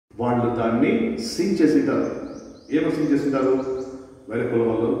వాళ్ళు దాన్ని సింక్ చేసింటారు. ఏమో సింక్ చేసింటారు? వేరే కులం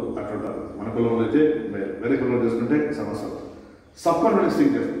వాళ్ళు అట్లుంటారు. మన కులంలో అయితే వేరే కులంలో చేసుకుంటే సమస్య. సబ్ కాన్షియస్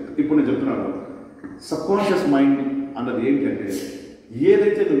సింక్ చేస్తారు. ఇప్పుడు నేను చెప్తున్నాను, సబ్ కాన్షియస్ మైండ్ అన్నది ఏంటంటే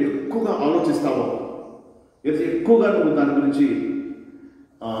ఏదైతే నువ్వు ఎక్కువగా ఆలోచిస్తావో, ఏదైతే ఎక్కువగా నువ్వు దాని గురించి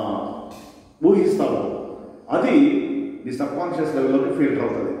ఊహిస్తావో అది నీ సబ్ కాన్షియస్ లెవెల్లోకి ఫిల్టర్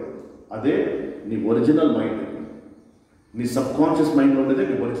అవుతుంది. అదే నీ ఒరిజినల్ మైండ్. నీ సబ్ కాన్షియస్ మైండ్లో ఉండేదే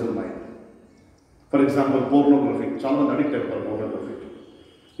నీ original mind. For example pornography, చాలా మంది అడిక్ట్ అయిపోతారు పోర్నోగ్రఫీ.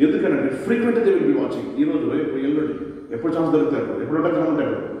 ఎందుకంటే ఫ్రీక్వెంట్గా దే విల్ బి వాచింగ్. ఈరోజు రేపు ఎల్లుండి ఎప్పుడు ఛాన్స్ దొరుకుతాయి, ఎప్పుడు ఉంటారు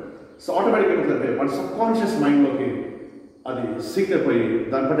ఉంటారు. సో ఆటోమేటిక్గా ఏంటంటే వాడి సబ్ కాన్షియస్ మైండ్లోకి అది సింక్ అయిపోయి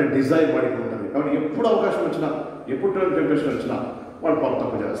దానిపైన డిజైర్ వాడికి ఉంటుంది. కాబట్టి ఎప్పుడు అవకాశం వచ్చినా, ఎప్పుడు టెంప్టేషన్ వచ్చినా వాడు పాప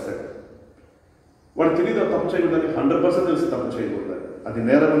తప్పు చేస్తాడు. వాడు తెలియదు తప్పు చేయకూడదని, 100% తెలిసి తప్పు చేయకూడదు, అది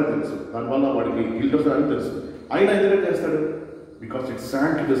నేరం అని తెలుసు, దానివల్ల వాడికి గిల్ట్ వస్తుందని తెలుసు, అయినా ఎందుకంటే చేస్తాడు? Because it's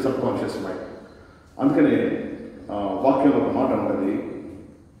sand to the sub conscious mind. అందుకనే వాక్యంలో ఒక మాట ఉంటుంది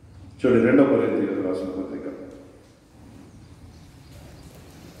చూడండి, 2 కొరింథీయులకు రాసిన పత్రిక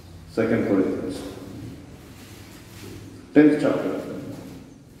 2 Corinthians 10th chapter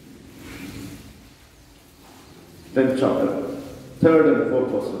 3rd and 4th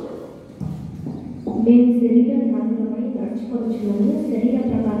verse. మేము శరీర ధారణమై నడుచుకొనుచున్నాము, శరీర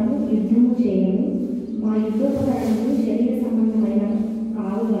ప్రకారము యుద్ధము చేయము, మా యుద్ధోపకరణము శరీర సంబంధమైన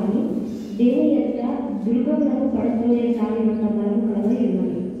కావు కానీ దేవుని ఎదుట దుర్గములను పడద్రోయే చాలినంత బలము కలవై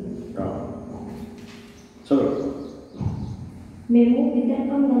ఉన్నది. మేము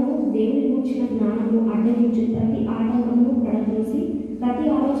వితర్కములను దేవుని గురించిన జ్ఞానము అడ్డగించు ప్రతి ఆటంకమును పడద్రోసి ప్రతి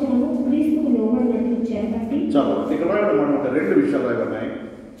ఆలోచనను క్రీస్తుకు లోబడినట్లు చేపట్టి. ఇక్కడ 2 విషయాలు ఉన్నాయి.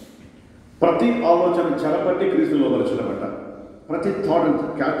 ప్రతి ఆలోచన చెరపట్టి క్రీస్తు లోబరచడమంట. ప్రతి థాట్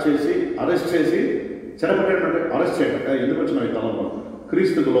క్యాచ్ చేసి అరెస్ట్ చేసి చెరపట్టడం అంటే అరెస్ట్ చేయడం. ఎందుకు వచ్చిన ఈ తలంపు?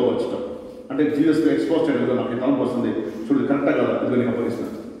 క్రీస్తుకు లోబరచడం అంటే జీసస్కి ఎక్స్పోజ్ చేయడం. నాకు ఈ తలంపు వస్తుంది చూడు, కరెక్టా కదా, ఇది నీకు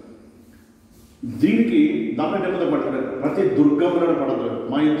అప్పగిస్తున్నాను. దీనికి దాంట్లో ఎంత పడుతుంది? ప్రతి దుర్గములను పడదు.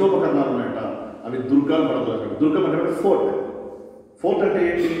 మా యుద్ధోపకరణాలు ఉన్నాయంట, అవి దుర్గాలు పడదు. దుర్గం అంటే ఫోర్ట్ అంటే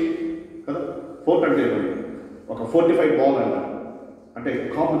ఏంటి కదా? ఫోర్ట్ అంటే ఒక 45 బాల్ అంట, అంటే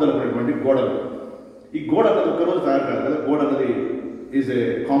కాపుదలపడినటువంటి గోడలు. ఈ గోడ అన్నది ఒక్కరోజు తయారు కాదు కదా. గోడ అన్నది is a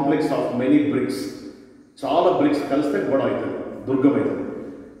complex of many bricks. చాలా బ్రిక్స్ కలిస్తే గోడ అవుతుంది, దుర్గం అవుతుంది.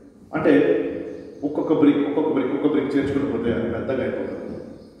 అంటే ఒక్కొక్క బ్రిక్ చేర్చుకుని పోతే అది పెద్దగా అయిపోతుంది.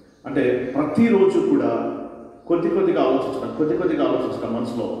 అంటే ప్రతిరోజు కూడా కొద్దిగా ఆలోచించడం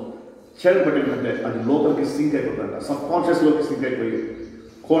మనసులో చేరబట్టిందంటే అది లోపలికి సింక్ అయిపోతుందంట. సబ్ కాన్షియస్లోకి సింక్ అయిపోయి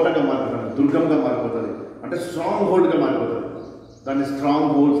కోటగా మారిపోతుంది, దుర్గంగా మారిపోతుంది, అంటే స్ట్రాంగ్ హోల్డ్గా మారిపోతుంది. దాన్ని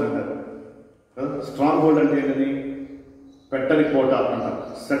స్ట్రాంగ్ హోల్డ్స్ అంటారు. స్ట్రాంగ్ హోల్డ్ అంటే ఏంటని? పెట్టని కోట అంటారు,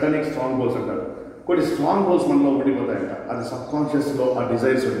 సెటనిక్ స్ట్రాంగ్ హోల్డ్స్ అంటారు. కొన్ని స్ట్రాంగ్ హోల్డ్స్ మనలో ఉండిపోతాయంట. అది సబ్ కాన్షియస్లో ఆ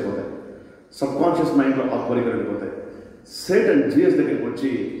డిజైర్స్ ఉండిపోతాయి, సబ్ కాన్షియస్ మైండ్లో ఆ కోరికలు ఉండిపోతాయి. సేటన్ జీఎస్ దగ్గరికి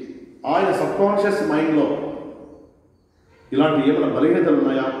వచ్చి ఆయన సబ్ కాన్షియస్ మైండ్లో ఇలాంటి ఏమైనా బలహీనతలు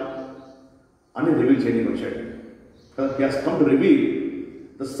ఉన్నాయా అని రివీల్ చేయడానికి వచ్చాడు. He has come to reveal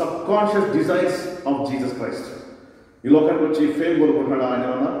the sub conscious desires of Jesus Christ. ఈ లోకానికి వచ్చి ఫేమ్ కోరుకుంటున్నాడు. ఆయన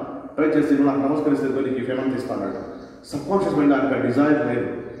ఏమన్నా ట్రై చేసి నాకు నమస్కరిస్తే నీకు ఈ ఫేమ్ అని తీస్తాడు. సబ్ కాన్షియస్ మైండ్ ఆయనకు ఆ డిజైర్ లేదు.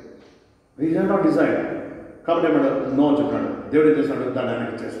 ఈ నాట్ డిజైర్. కాబట్టి ఏమన్నా నో చెప్పాడు. దేవుడు ఏం చేస్తాడు? దాన్ని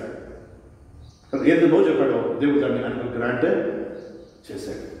ఆయనకి ఇచ్చేస్తాడు. ఏది నో చెప్పాడో దేవుడు దాన్ని ఆయనకు గ్రాంట్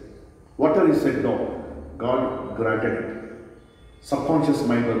చేశాడు. వాట్ ఆర్ ఈ said no, God granted it. Sub conscious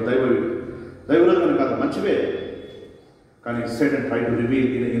మైండ్లో దైవరోధం కాదు, మంచివే, కానీ said and try to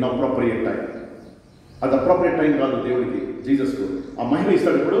reveal in appropriate time. అది అప్రోప్రియేట్ టైం కాదు దేవుడికి, జీసస్కు. ఆ మహిమ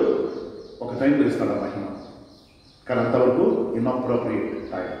ఇస్తాడు, ఇప్పుడు ఒక టైంలో ఇస్తాడు ఆ మహిమ, కానీ అంతవరకు inappropriate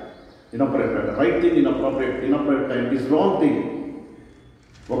time. Right thing inappropriate time is wrong thing.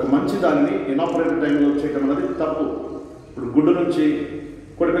 ఒక మంచి దాన్ని ఇన్ఆపరేటివ్ టైంలో చేయడం అనేది తప్పు. ఇప్పుడు గుడ్డు నుంచి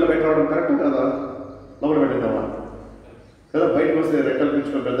కొడిపిల్ల బయట రావడం కరెక్ట్ కదా? లోపల పెట్టిద్దామా కదా? బయటకు వస్తే రెక్కలు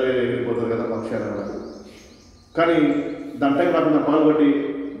పెంచుకొని పెద్దగా ఎగిరిపోతుంది కదా పక్షి అనేది. కానీ దాని టైం రాకుండా పాలు కొట్టి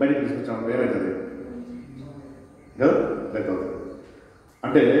బయటకు తీసుకొచ్చాము, ఏమైతుంది కదా? డెత్ అవుతుంది.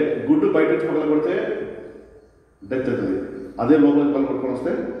 అంటే గుడ్డు బయట నుంచి పగల కొడితే డెత్ అవుతుంది, అదే లోపలికి పగల కొట్టుకొని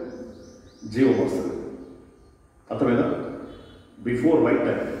వస్తే జీవం వస్తుంది. అర్థమైందా? Before right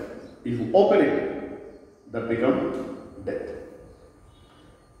time, if you open it, that become death.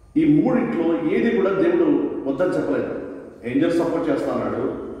 ఈ మూడింట్లో ఏది కూడా దేవుడు వద్దని చెప్పలేదు. ఏంజల్స్ సపోర్ట్ చేస్తా అన్నాడు,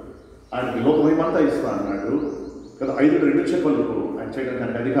 ఆయనకి లోకమహిమంతా ఇస్తా అన్నాడు కదా. 5 చెప్పలకు ఆయన చేయడానికి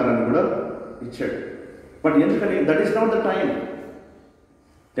ఆయనకి అధికారాన్ని కూడా ఇచ్చాడు. బట్ ఎందుకని? That is not the time.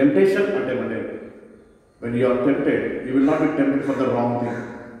 Temptation అంటే when you are tempted, you will not be tempted for the wrong thing.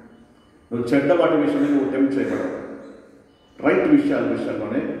 నువ్వు చెడ్డ వాటి విషయంలో నువ్వు టెంప్ట్ చేయబడవు. రైట్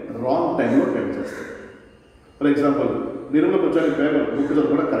విషయాల్లోనే రాంగ్ టైంలో టెంప్ట్ చేస్తాయి. ఫర్ ఎగ్జాంపుల్ మీరు కూర్చొని పేపర్ బుక్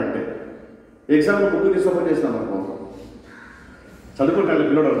చదువుకోవడం కరెక్టే. ఎగ్జాంపుల్ బుక్ తీసి ఓపెన్ చేసినాం అనుకో, చదువుకుంటే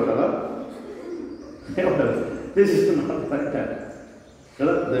పిల్లడు ఉంటారు కదా, ఏమంటారు, this is not right time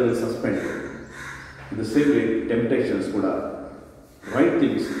కదా, they will suspend. In the same way temptations కూడా right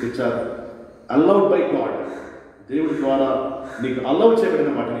things which are allowed by God, దేవుడి ద్వారా నీకు అలౌ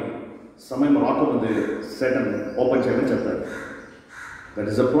చేయబడిన వాటిని సమయం రాకముందే సాతాన్ ఓపెన్ చేయమని చెప్తాడు. That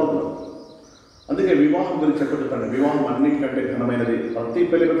is a problem. అందుకే వివాహం గురించి చెప్పబడుతుంది. వివాహం అన్నిటికంటే ఘనమైనది, ప్రతి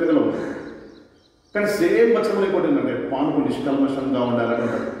పెళ్లి పత్రికలో ఉంది. కానీ సేమ్ వచనం ఏమిటంటే పానుకు నిష్కల్మషంగా ఉండాలని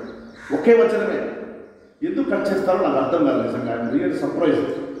ఉంటుంది. ఒకే వచనమే ఎందుకు కట్ చేస్తారో నాకు అర్థం కాదు. నిజంగా ఐఎమ్ రియల్ సర్ప్రైజ్.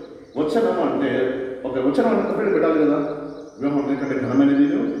 వచనం అంటే ఒక వచనం అంటే కంప్లీట్ పెట్టాలి కదా. వివాహం అన్నిటికంటే ఘనమైనది,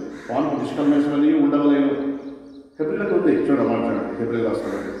 పానుకు నిష్కల్మషమని ఉండవలేను. హెబ్రీలకు ఉంది, చూడండి మాట్లాడండి. హెబ్రీలు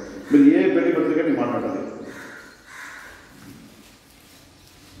రాసుకోండి. మీరు ఏ పెళ్లి పత్రికని మాట్లాడాలి.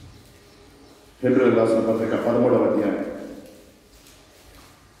 హెబ్రీలకు రాసిన పత్రిక 13వ అధ్యాయం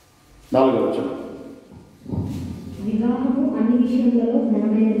 4వ వచనం. వివాహము అన్ని విషయములలో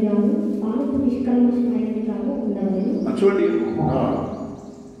ఘనమైనది కాదు, పాపము నిష్కల్మషమైనది కాదు ఉండవలెను. చూడండి,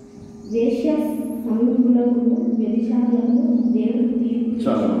 వేశ్య సంగులకు వ్యభిచారులకు దేవుడు తీర్పు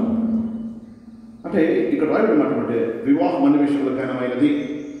చాలా అంటే ఇక్కడ రాయడం మాట్లాడే వివాహం అన్ని విషయంలో ఘనమైనది.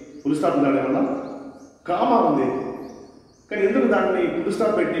 ఫుల్ స్టాప్ దాని వల్ల కామా ఉంది, కానీ ఎందుకు దాన్ని ఫుల్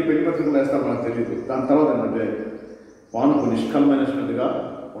స్టాప్ పెట్టి పెళ్లి పత్రికలు వేస్తారో నాకు తెలియదు. దాని తర్వాత ఏంటంటే పానుకు నిష్కల్మైనదిగా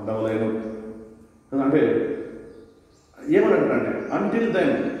ఉండవలేను అంటే ఏమనంటే అంటిల్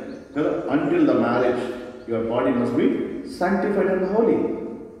దెన్ కదా, until the marriage your body must be sanctified and Holi.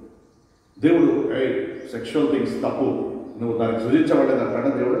 దేవుడు సెక్షువల్ థింగ్స్ తప్పు, నువ్వు దానికి సృజించబడలేదు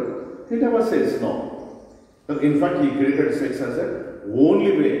అంటాడా దేవుడు? He never says no. In fact, he created sex as a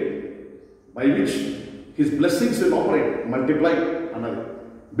only way by which his blessings will operate, multiply అన్నది.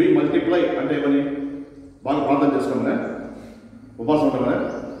 Be multiply అంటే ఏమని? బాగా ప్రార్థన చేసుకోమనే, ఉపవాసం ఉండమనే,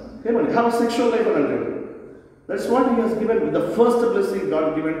 ఏమని? Have a sexual life అన్నాడు. That's what he has given. The first blessing God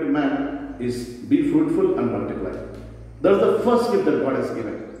given to man is be fruitful and multiply. That is the first gift that God has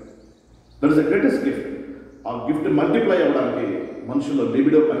given. That is the greatest gift. ఆ gift multiply అవ్వడానికి మనుషుల్లో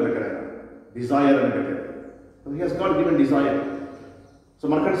libido అని పెట్టారు, Dzire అని పెట్టారు. He has got given Dzire. So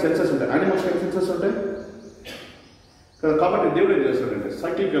మనకంటే senses ఉంటాయి, animals కంటే సెన్సెస్ ఉంటాయి కదా. కాబట్టి దేవుడు ఏం చేస్తాడంటే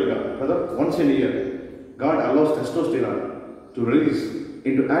సైక్లికల్గా కదా, once in year God allows testosterone to release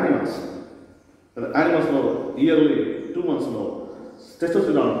in to animals కదా. యానిమల్స్లో yearly 2 monthsలో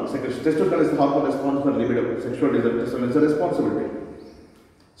testosterone is hormone response for libido, sexual Dzire is a responsibility.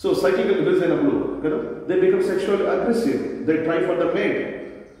 So psychical release అయినప్పుడు కదా, they become sexual aggressive, they try for the mate.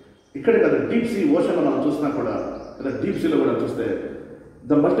 ఇక్కడే కదా deep sea ఓషన్లో మనం చూసినా కూడా కదా, deep సీలో కూడా చూస్తే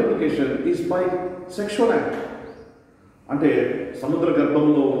the multiplication is by sexual act. అంటే సముద్ర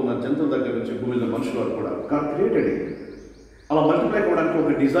గర్భంలో ఉన్న జంతువుల దగ్గర నుంచి భూమి మీద మనుషుల వరకు కూడా గాడ్ క్రియేటెడ్ ఇట్. అలా మల్టిప్లై అవ్వడానికి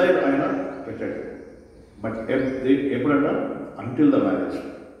ఒక డిజైర్ ఆయన పెట్టాడు. బట్ ఎప్పుడన్నా until the marriage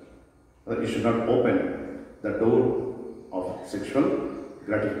you should not open the door of sexual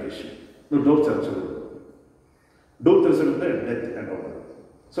gratification. నువ్వు డోర్ తెరచదు, డోర్ తెరిచే డెత్ అండ్ అవుతుంది.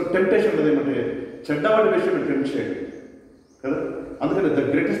 సో టెంప్టేషన్ అనేది ఏమంటే చెడ్డవాడి విషయం టెంప్ట్ చేయండి కదా. అందుకని the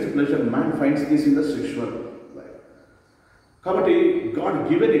greatest pleasure man finds is in the sexual life. కాబట్టి God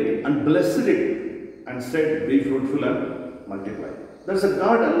given it and blessed it and said be fruitful and multiply. That's a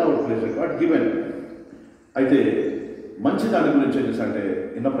God allowed pleasure, God given. అయితే మంచి దాని గురించి ఏం చేస్తారంటే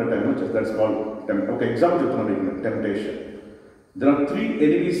ఇన్నప్పుడు టైం వచ్చేసి దట్స్ కాల్డ్ ఒక example చెప్తున్నాను మీకు, temptation. There are 3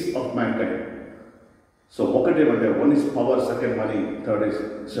 enemies of mankind. So ఒకటి ఏమంటే one is power, second money, third is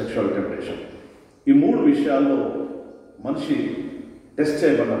sexual temptation. ఈ 3 విషయాల్లో మనిషి టెస్ట్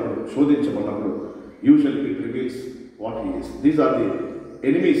చేయబడినప్పుడు, శోధించబడినప్పుడు usually it reveals what he is. These are the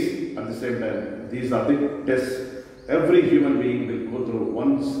enemies at the same time. These are the test every human being will go through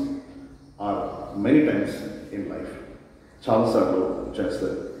once are many times in life. చాలాసార్లు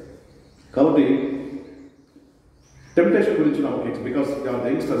చేస్తారు. కాబట్టి temptation గురించి నా ఒక because the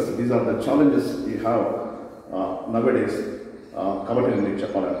youngsters these are the challenges you have నవడేస్. కాబట్టి నేను మీకు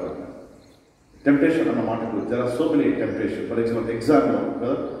చెప్పాలనుకుంటున్నాను. టెంప్టేషన్ అన్న మాటకు there are so many temptation. For example ఎగ్జామ్లో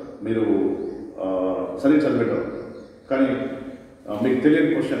కదా మీరు సరిగ్గా చదివేటారు, కానీ మీకు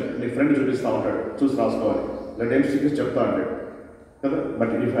తెలియని క్వశ్చన్ మీ ఫ్రెండ్ చూపిస్తూ ఉంటాడు, చూసి రాసుకోవాలి, లేదా ఎంసీక్యూస్ చెప్తా అంటాడు కదా.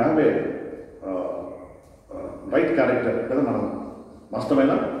 But if have a right character కదా, మనం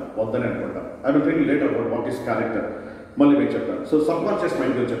నష్టమైన వద్దని అనుకుంటాం. I will tell you later about what is character, మళ్ళీ మీకు చెప్తాను. సో సబ్ కాన్షియస్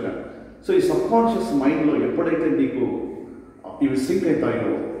మైండ్ గురించి చెప్పాను. సో ఈ సబ్ కాన్షియస్ మైండ్లో ఎప్పుడైతే నీకు ఇవి సింక్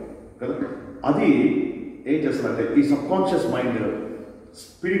అవుతాయో కదా, అది ఏం చేస్తుందంటే ఈ సబ్ కాన్షియస్ మైండ్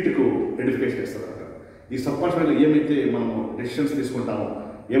స్పిరిట్కు ఎడిఫికేషన్ ఇస్తుంది అంట. ఈ సబ్ కాన్షియస్ మైండ్లో ఏమైతే మనము డెసిషన్స్ తీసుకుంటామో,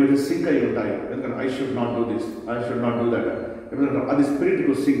 ఏవైతే సింక్ అయి ఉంటాయో, ఎందుకంటే I should not do this, I should not do that, ఎందుకంటే అది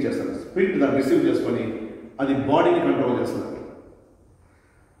స్పిరిట్కు సింక్ చేస్తారు. స్పిరిట్ దాన్ని రిసీవ్ చేసుకొని అది బాడీని కంట్రోల్ చేస్తుంది.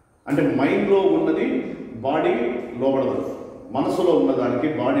 అంటే మైండ్లో ఉన్నది బాడీ లోబడదు, మనసులో ఉన్నదానికి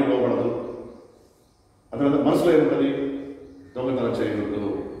బాడీ లోబడదు. అతను మనసులో ఏముంటుంది? దొంగతనం చేయకూడదు,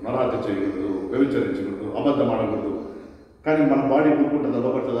 నరహత్య చేయకూడదు, వ్యభిచరించకూడదు, అబద్ధం ఆడకూడదు. కానీ మన బాడీ ఊరుకుంటుందా?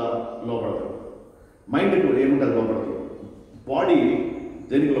 లోబడుతుందా? లోబడదు. మైండ్కు ఏముంటుంది? లోబడదు. బాడీ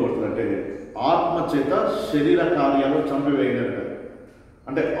దేనికి లోబడుతుంది అంటే ఆత్మ చేత శరీర కార్యాలు చంపివేయనట్టు.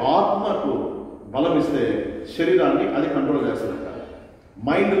 అంటే ఆత్మకు బలం ఇస్తే శరీరాన్ని అది కంట్రోల్ చేస్తుందట.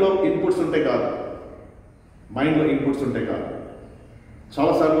 మైండ్లో ఇన్పుట్స్ ఉంటే కాదు, మైండ్లో ఇన్పుట్స్ ఉంటే కాదు.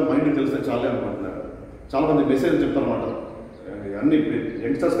 చాలాసార్లు మైండ్కి తెలిస్తే చాలే అనుకుంటున్నారు. చాలామంది మెసేజ్ చెప్తారన్నమాట. అన్ని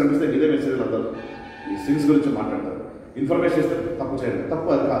యంగ్స్టర్స్ కనిపిస్తే ఇదే మెసేజ్లు అందరు ఈ సిన్స్ గురించి మాట్లాడతారు. ఇన్ఫర్మేషన్ ఇస్తే తప్పు చేయాలి, తప్పు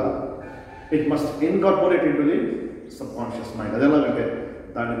అది కాదు. It must incorporate in to the sub conscious mind. అది ఎలాగంటే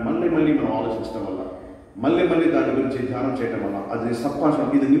దాన్ని మళ్ళీ మళ్ళీ మనం ఆలోచించడం వల్ల, మళ్ళీ మళ్ళీ దాని గురించి ధ్యానం చేయడం వల్ల అది సబ్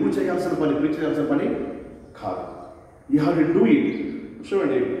కాన్షియస్. ఇది నువ్వు చేయాల్సిన పని, ప్రీచ్ చేయాల్సిన పని కాదు. You have to do it.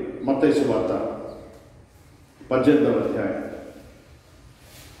 చూడండి, మత్తయి సువార్త 18వ అధ్యాయం.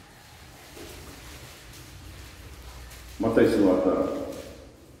 మత్తయి సువార్త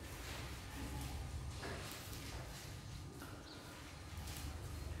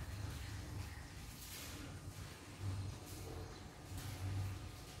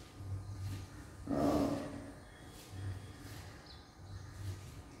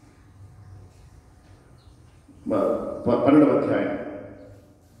 12వ అధ్యాయం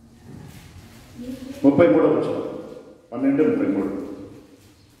 33వ వచనం. 12:33.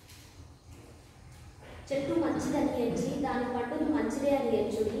 చెట్టు మంచిదని ఎంచి దాని పండును మంచిదే అని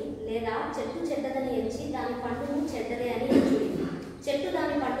ఎంచుడి, లేదా చెట్టు చెడ్డదని ఎంచి దాని పండును చెడ్డదే అని ఎంచుడి. చెట్టు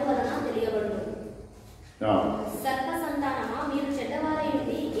దాని పండు వలన తెలియబడును. సర్ప సంతానమా, మీరు చెడ్డవారై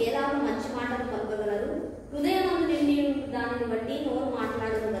ఉండి ఏలాగూ మంచి మాటలు పలుకగలరు? హృదయమందు నిండి దానిని బట్టి నోరు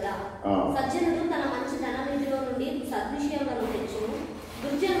మాట్లాడదు కదా. సజ్జనుడు తన మంచి ధననిధిలో నుండి సద్విషయములను తెచ్చును,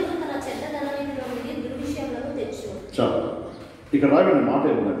 దుర్జనుడు తన చెడ్డ ధననిధిలో నుండి దుర్విషయములను తెచ్చును. చాలు. ఇక్కడ రాబడిన మాట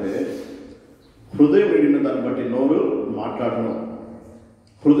ఏమిటంటే హృదయం నిండిన దాన్ని బట్టి నోరు మాట్లాడను.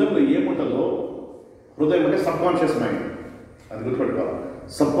 హృదయంలో ఏముంటుందో, హృదయం అంటే సబ్ కాన్షియస్ మైండ్, అది గుర్తుపెట్టుకోవాలి.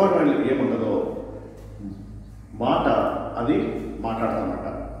 సబ్ కాన్షియస్ మైండ్లో ఏముంటుందో మాట అది మాట్లాడతామట.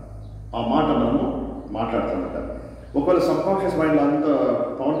 ఆ మాట మనము మాట్లాడతామట. ఒకవేళ సబ్ కాన్షియస్ మైండ్లో అంత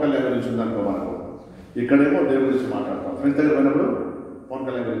పవన్ కళ్యాణ్ గురించి ఉందనుకో, మనకు ఇక్కడేమో దేవుడి గురించి మాట్లాడతాం, ఫ్రెండ్స్ దగ్గర పోయినప్పుడు పవన్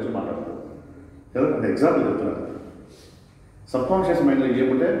కళ్యాణ్ గురించి మాట్లాడతాం కదా. అంటే ఎగ్జాంపుల్ చెప్తున్నాను. సబ్ కాన్షియస్ మైండ్లో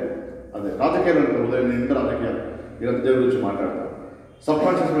ఏముంటే అదే రాజకీయాలు అనుకో, ఉదయం ఇంత రాజకీయాలు, ఇదంతా దేవుడి గురించి మాట్లాడతాం. సబ్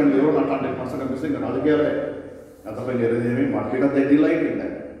కాన్షియస్ మైండ్ ఎవరు అట్లాంటి పర్సన్ కనిపిస్తే ఇంకా రాజకీయాలే అంతపై ఏమి మాట్లాడతాం. They delight in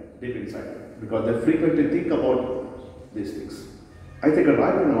that deep in side because they frequently think about these things. అయితే ఇక్కడ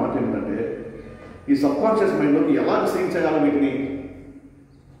రాయబడిన మాట ఏంటంటే ఈ సబ్ కాన్షియస్ మైండ్లోకి ఎలా సింక్ చేయాలో వీటిని,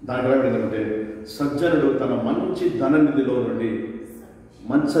 దానికి రాయబడింది ఏంటంటే సజ్జనుడు తన మంచి ధననిధిలో నుండి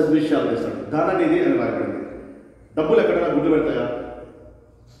మంచి సద్విషయాలు చేస్తాడు. ధననిధి అని రాయబడింది. డబ్బులు ఎక్కడైనా గుడ్లు పెడతాయా?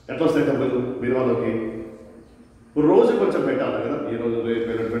 ఎట్లా వస్తాయి డబ్బులు బీరువాలోకి? రోజు కొంచెం పెట్టాలి కదా, ఈ రోజు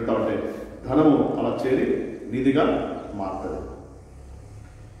రేపు పెడతా ఉంటే ధనము అలా చేరి నిధిగా మారుతుంది.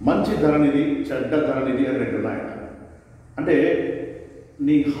 మంచి ధననిధి, చెడ్డ ధననిధి అని రెండు ఉన్నాయట. అంటే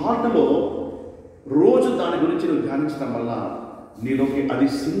నీ హార్ట్లో రోజు దాని గురించి నువ్వు ధ్యానించడం వల్ల నీలోకి అది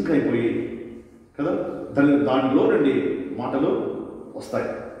సింక్ అయిపోయి కదా, దానిలో నుండి మాటలు వస్తాయి.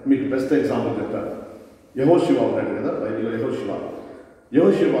 మీకు బెస్ట్ ఎగ్జాంపుల్ చెప్తాను. యెహోషువ ఉన్నాడు కదా బైబిల్లో.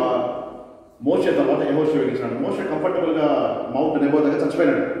 యెహోషువ మోషే తర్వాత యెహోషువ ఇచ్చినాడు. మోషే కంఫర్టబుల్గా మౌంట్ నెబో దగ్గర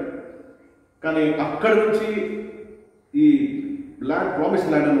చచ్చిపోయినాడు. కానీ అక్కడి నుంచి ఈ ల్యాండ్, ప్రామిస్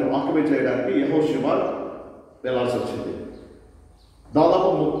ల్యాండ్ను ఆక్యుపై చేయడానికి యెహోషువ వెళ్ళాల్సి వచ్చింది. దాదాపు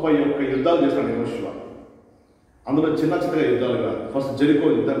 31 యుద్ధాలు చేశాడు యెహోషువ. అందులో చిన్న చిన్నగా యుద్ధాలు కాదు. ఫస్ట్ జెరికో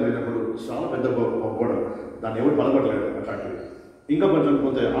యుద్ధం జరిగినప్పుడు చాలా పెద్ద గోడ, దాన్ని ఎవరు పలగొట్టలేదు అట్లాంటివి. ఇంకా కొంచెం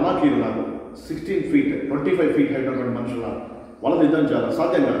పోతే అనాకీలు నాకు 16 feet 25 feet హైట్ ఉన్నటువంటి మనుషులు వాళ్ళని యుద్ధం చేయాలి,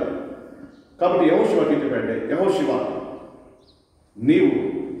 సాధ్యం కాదు. కాబట్టి యెహోషువకి చెప్పండి, యెహోషువ నీవు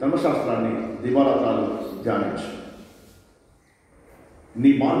ధర్మశాస్త్రాన్ని దివారాత్రాలు ధ్యానించు, నీ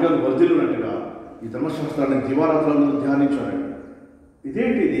మార్గాలు వర్ధిల్లునట్టుగా ఈ ధర్మశాస్త్రాన్ని దివారాత్రాలను ధ్యానించాడు.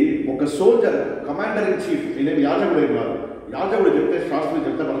 ఇదేంటిది? ఒక సోల్జర్, కమాండర్ ఇన్ చీఫ్, నేనేమి యాజకుడే కాదు. యాజకుడు చెప్తే, శాస్త్రులు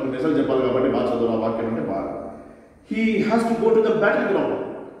చెప్తే మనకు నిజాలు చెప్పాలి కాబట్టి బాగా చదువు, ఆ వాక్యం అంటే బాగా. He has to go to the battle ground,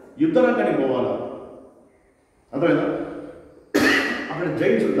 యుద్ధరంగానికి పోవాలా. అర్థమైందా? అక్కడ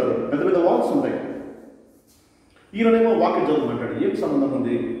జైంట్స్ ఉంటారు, పెద్ద పెద్ద వాల్స్ ఉంటాయి. ఈయననేమో వాక్యం చదువుకుంటాడు. ఏం సంబంధం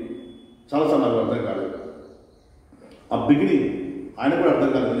ఉంది? చాలాసార్లు నాకు అర్థం కాలేదు. ఆ బిగినింగ్ ఆయన కూడా అర్థం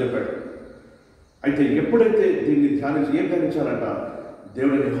కాలేదని చెప్పాడు. అయితే ఎప్పుడైతే దీన్ని ధ్యానించి ఏం ధ్యానించాలంట?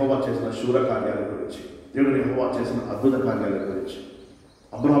 దేవుడిని యెహోవా చేసిన శూర కార్యాల గురించి, దేవుడిని యెహోవా చేసిన అద్భుత కార్యాల గురించి,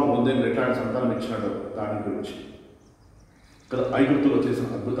 అబ్రహాము ముందే ఎట్లాంటి సంతానం ఇచ్చినాడో దాని గురించి కదా, ఐగుప్తులో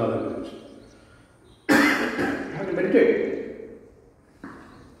చేసిన అద్భుతాల గురించి మెడిటేట్.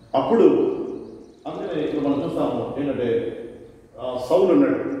 అప్పుడు అందుకనే ఇప్పుడు మనం చూస్తాము ఏంటంటే సౌలు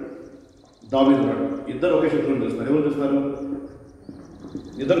ఉన్నాడు, దావీదు ఉన్నాడు, ఇద్దరు ఒకే శత్రువుని చూస్తారు. ఎవరు చూస్తారు?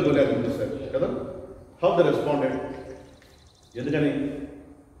 ఇద్దరు గొలియాతుని చూస్తారు కదా. How the responded? ఎందుకని?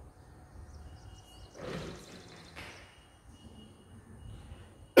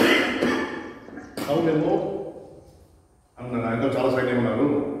 సౌలేమో అన్నారు, ఆయనతో చాలా సైన్యం ఉన్నారు,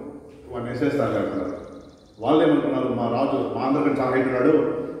 వాడిని వేసేస్తారు అంటున్నారు. వాళ్ళు ఏమనుకున్నారు, మా రాజు మా అందరికీ చాలా హైట్ ఉన్నాడు,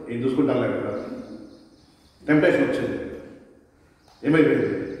 ఏం చూసుకుంటాను అంటున్నారు. టెంప్టేషన్ వచ్చింది, ఏమైపోయింది?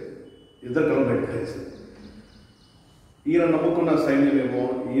 ఇద్దరు కలం బయటేసి ఈయన నమ్ముకున్న సైన్యమేమో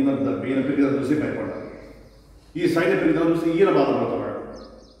ఈయన పెరిగిన చూసి భయపడ్డారు. ఈ సైన్య పెరిగిన చూసి ఈయన బాధపడుతున్నాడు.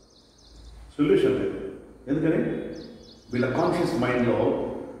 సొల్యూషన్ లేదు. ఎందుకని? వీళ్ళ కాన్షియస్ మైండ్లో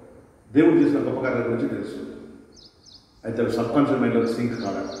దేవుడు చేసిన గొప్ప కార్యాల గురించి తెలుసు, అయితే సబ్ కాన్షియస్ మైండ్లో సింక్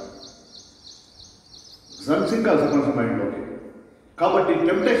కావాలి, సింక్ కాదు సబ్ కాన్షియస్ మైండ్లోకి. కాబట్టి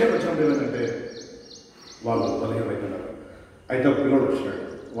టెంప్టేషన్ వచ్చినప్పుడు ఏమైందంటే వాళ్ళు బలహీనమైపోయినారు. అయితే ఒక పిల్లడు వచ్చినాడు,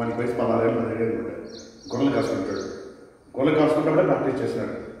 వానికి వయసు 16 ఏళ్ళు 17 ఏళ్ళు ఉంటాడు, గొర్రెలు కాసుకుంటాడు. గొర్రెలు కాసుకుంటే ప్రాక్టీస్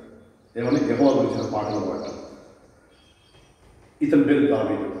చేసినాడు. ఏమని? యెహోవా గురించిన పాటలు పాట. ఇతని పేరు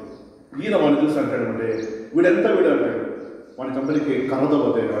దావీదు. ఈయన వాడిని చూసి అంటాడు అంటే వీడు అంటాడు, వాడి కంపెనీకి కర్రతో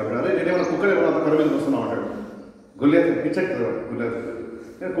పోతే అరే నేనేమైనా కుక్కడే వాళ్ళ కర్ర మీదకి వస్తున్నావు అంటాడు. గొల్లియాతు పిచ్చెక్తాడు, గొల్లియాతు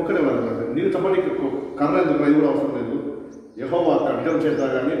నేను కుక్కడే వాళ్ళంటాడు. నీకు చంపడానికి కర్ర ఎందుకు? ఇది కూడా అవసరం లేదు, యెహోవా ఖడ్గం చేద్దా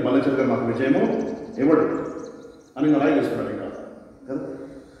కానీ బల్ల చేద్దా మాకు విజయము ఇవ్వడు అని ఇంకా రాయి చేస్తున్నాడు ఇంకా కదా.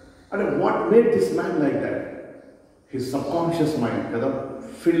 అంటే what made this man like that? His subconscious mind కదా,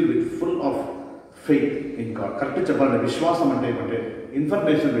 filled with full of faith in God. Correct చెప్పాలంటే విశ్వాసం అంటే ఏమంటే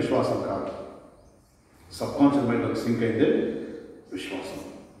ఇన్ఫర్మేషన్ విశ్వాసం కాదు, సబ్కాన్షియస్ మైండ్లోకి సింక్ అయితే విశ్వాసం.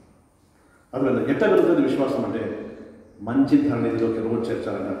 అందువల్ల ఎట్లా పెరుగుతుంది విశ్వాసం అంటే మంచి ధననిధిలోకి రోజు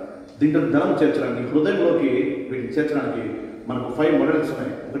చేర్చాలంట. దీంట్లో ధనం చేర్చడానికి, హృదయంలోకి వీటిని చేర్చడానికి మనకు 5 మోడల్స్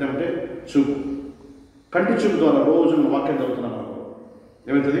ఉన్నాయి. ఒకటేమంటే చూపు. కంటి చూపు ద్వారా రోజు వాక్యం చదువుతున్నాం మనకు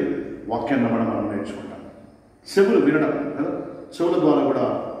ఏమవుతుంది? వాక్యాన్ని నమ్మడం మనం నేర్చుకుంటాం. చెవులు వినడం కదా, చెవుల ద్వారా కూడా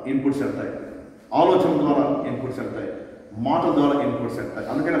ఇన్పుట్స్ వెళ్తాయి, ఆలోచన ద్వారా ఇన్పుట్స్ వెళ్తాయి, మాటల ద్వారా ఇన్పుట్స్ వెళ్తాయి.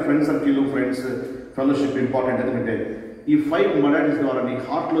 అందుకని friends circle, friends fellowship important. ఎందుకంటే ఈ 5 మొడాలిటీస్ ద్వారా నీ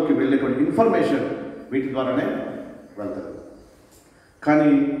హార్ట్లోకి వెళ్ళేటువంటి ఇన్ఫర్మేషన్ వీటి ద్వారానే వెళ్తాయి.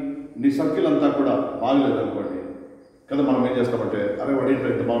 కానీ నీ సర్కిల్ అంతా కూడా బాగలేదు అనుకోండి కదా, మనం ఏం చేస్తామంటే అరే వాడి ఇంట్లో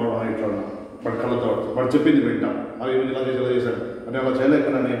ఎంత బాగున్నాడు, ఇట్లా ఉన్నాం, వాడి కళ్ళతో వాడు చెప్పింది వింటాం, అవి ఇలా చేశాడు అంటే అలా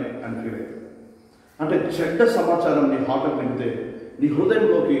చేయలేకనే అని ఫీల్ అవుతుంది. అంటే చెడ్డ సమాచారం నీ హార్ట్లోకి నింపితే నీ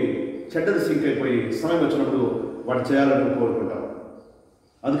హృదయంలోకి చెడ్డది సింక్ అయిపోయి సమయం వచ్చినప్పుడు వాడు చేయాలని కోరుకుంటాం.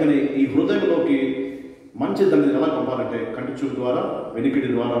 అందుకని ఈ హృదయంలోకి మంచి దాన్ని ఎలా పంపాలంటే కంటి చూపు ద్వారా, వెనికిడి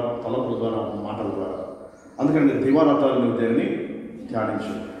ద్వారా, తలంపుల ద్వారా, మాటల ద్వారా. అందుకని దివారాత్రాలు నువ్వు దేనిని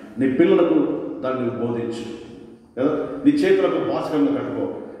ధ్యానించు, నీ పిల్లలకు దాన్ని నువ్వు బోధించు కదా, నీ చేతులకు బాసికంగా కట్టుకో,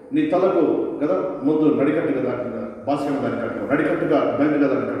 నీ తలకు కదా ముందు నడికట్టుగా దాన్ని బాసికంగా దాన్ని కట్టుకో, నడికట్టుగా బెల్ట్గా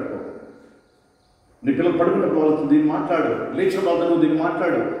దాన్ని కట్టుకో. నీ పిల్లలు పడుకున్నప్పుడు వాళ్ళతో దీన్ని మాట్లాడు, లేచిన వాళ్ళతో నువ్వు దీన్ని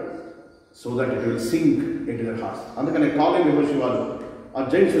మాట్లాడు, so that it will sync in to their hearts. అందుకనే కాలేజ్ విమర్శ వాళ్ళు ఆ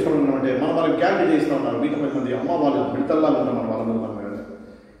జైన్ సిస్టమ్ ఉన్నామంటే మనం వాళ్ళకి గ్యారంటీ చేస్తూ ఉన్నారు. మిగతా 10 మంది అమ్మ వాళ్ళు మిడతల్లా ఉంటాం మనం వాళ్ళ ముందు.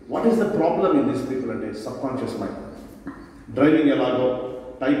 What is the problem in this people అంటే సబ్ కాన్షియస్ మైండ్. డ్రైవింగ్ ఎలాగో,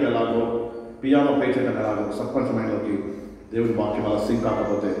 టైప్ ఎలాగో, పియానో ప్లే చేయడం ఎలాగో సబ్ కాన్షియస్ మైండ్లోకి దేవుడి వాక్యం అలా సింక్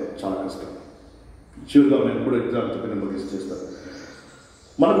కాకపోతే చాలా కష్టం. చివరిగా నేను ఇప్పుడు ఎగ్జాంపుల్ చెప్పి నేను ముగిసి చేస్తాను.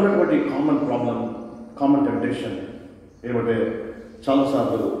 మనకున్నటువంటి కామన్ ప్రాబ్లం, కామన్ టెంప్టేషన్ ఏమంటే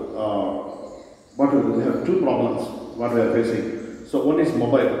చాలాసార్లు what we have 2 problems what we are facing. So one is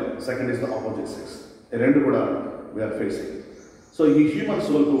mobile, second is the opposite sex. ఈ 2 కూడా వీఆర్ ఫేసింగ్. సో ఈ human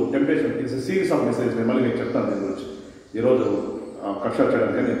సోల్కు temptation is a series of message. నేను మళ్ళీ మీకు చెప్తాను దీని గురించి. ఈరోజు కక్ష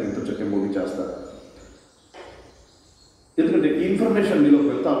చేయడానికి నేను ఇంత చెప్పి ముగించేస్తాను. ఎందుకంటే ఈ ఇన్ఫర్మేషన్ నీలో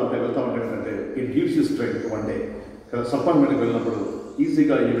వెళ్తూ ఉంటే ఏంటంటే it gives you strength one day కదా. సబ్కాన్షియస్కి వెళ్ళినప్పుడు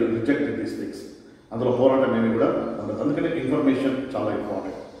ఈజీగా you will reject these things. అందులో పోరాటం ఏమి కూడా ఉండదు. అందుకనే ఇన్ఫర్మేషన్ చాలా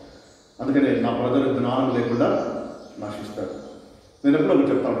ఇంపార్టెంట్. అందుకనే నా ప్రజలు జ్ఞానం లేకుండా నాశిస్తారు. నేను ఎప్పుడో ఒకటి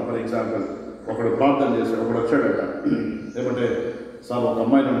చెప్తాను. ఫర్ ఎగ్జాంపుల్, ఒకడు ప్రార్థన చేశాడు, ఒకడు వచ్చాడట ఏమంటే సార్ ఒక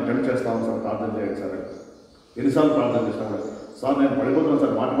అమ్మాయి నన్ను టెంప్ట్ చేస్తాను సార్, ప్రార్థన చేయండి సార్. ఎన్నిసార్లు ప్రార్థన చేసినా సార్ నేను పడిపోతున్నాను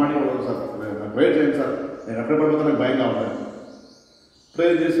సార్, మాట పడదు సార్, ప్రేయర్ చేయండి సార్, నేను ఎక్కడ పడిపోతాను భయంగా ఉంటాను.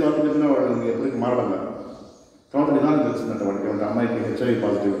 ప్రేయర్ చేసి వాటిని చెప్పిన వాడు ఎప్పటికీ మారడంగా. తర్వాత నిదానం తెలిసిందంట వాడికి ఏమంటే అమ్మాయికి HIV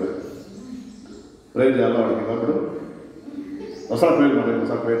పాజిటివ్ ప్రేయర్ చేయాలి వాడికి. అప్పుడు ఒకసారి ప్రేయర్ మాట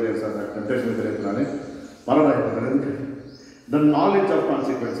ఒకసారి ప్రేయర్ చేయండి సార్, నాకు టెంప్టేషన్ తెలియదు కానీ మరణ అయిపోతాను. The knowledge of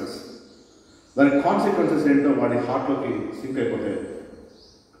consequences. దాని కాన్సిక్వెన్సెస్ ఏంటో వాడి హార్ట్లోకి సింక్ అయిపోతాయి.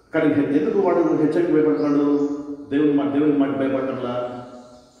 కానీ ఎందుకు వాడు హెచ్చరిక భయపడుతున్నాడు? దేవుడికి మాట భయపడటంలా.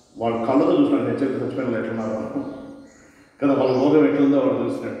 వాడు కళ్ళతో చూసినాడు హెచ్చరిక చచ్చిపోయిన ఎట్లున్నారు కదా, వాళ్ళ రోగం ఎట్లుందో వాడు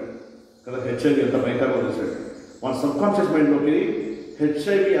చూసినాడు కదా, హెచ్ఐవి ఎంత భయంకరంగా చూసాడు. వాళ్ళ సబ్కాన్షియస్ మైండ్లోకి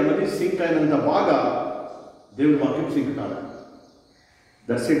హెచ్ఐవి అన్నది సింక్ అయినంత బాగా దేవుడి వాక్యం సింక్ కాదు.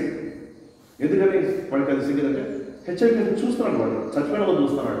 That's it. ఎందుకని వాడికి అది సింక్ అంటే హెచ్ఐవి చూస్తున్నాడు, వాడు చచ్చిపోయిన వాళ్ళు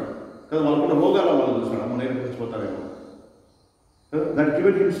చూస్తున్నాడు కదా, వాళ్ళకున్న రోగాల వాళ్ళు చూస్తున్నాడు. అమ్మ నేను చచ్చిపోతానేమో. That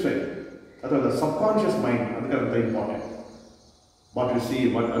given him straight. అతను సబ్కాన్షియస్ మైండ్, అందుకని అంత ఇంపార్టెంట్. వాట్ యు సీ,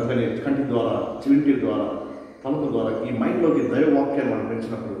 అందుకని కంటి ద్వారా, చెవిటి ద్వారా, తలుపు ద్వారా ఈ మైండ్లోకి దైవవాక్యాన్ని మనం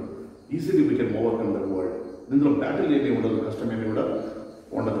పెంచినప్పుడు easily we can overcome the world. ఇందులో బ్యాటిల్ ఏమీ ఉండదు, కష్టమేమీ కూడా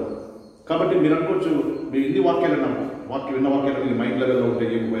ఉండదు. కాబట్టి మీరు అనుకోవచ్చు, మీరు ఇన్ని వాక్యాలు విన్నాము, విన్న వాక్యాలు మీ మైండ్ లెవెల్లో ఉంటే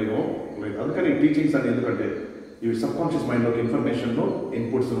ఏం ఉపయోగం లేదు. అందుకని టీచింగ్స్ అని ఎందుకంటే ఇవి సబ్కాన్షియస్ మైండ్లోకి ఇన్ఫర్మేషన్ను,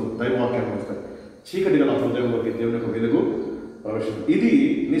 ఇన్పుట్స్, దైవవాక్యాన్ని వస్తాయి. చీకటి గల హృదయంలోకి దేవుని యొక్క వెలుగు ప్రవేశిస్తుంది. ఇది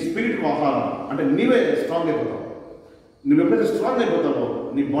నీ స్పిరిట్కు ఆహారం. అంటే నీవే స్ట్రాంగ్ అయిపోతావు. నువ్వు ఎప్పుడైతే స్ట్రాంగ్ అయిపోతావో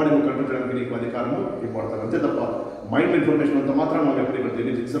నీ బాడీని కంట్రోల్ చేయడానికి నీకు అధికారము ఇవ్వబడతావు. అంతే తప్ప మైండ్ ఇన్ఫర్మేషన్ అంతా మాత్రం నాకు ఎప్పుడు ఇక్కడ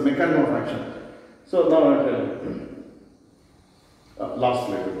తెలియదు. It's mechanism of action. So last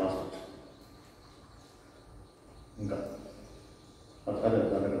ఇంకా అదే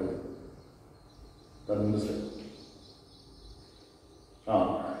దాని ముందు స్లైడ్.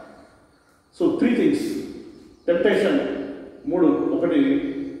 So 3 things temptation. 3. ఒకటి,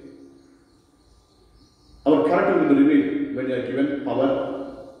 our character will reveal when you are given power.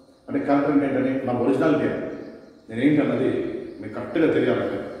 అంటే క్యారెక్టర్ ఏంటంటే నా ఒరిజినాలిటీ నేనేంటన్నది మీకు కరెక్ట్గా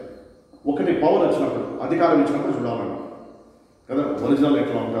తెలియాలంటే ఒకటి పవర్ వచ్చినప్పుడు, అధికారం ఇచ్చినప్పుడు చూడాలండి కదా, ఒరిజినల్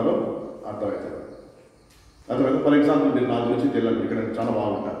ఎట్లా ఉంటారో అర్థమవుతుంది. అర్థమైతే ఫర్ ఎగ్జాంపుల్ మీరు నా గురించి తెలియాలి, ఇక్కడ చాలా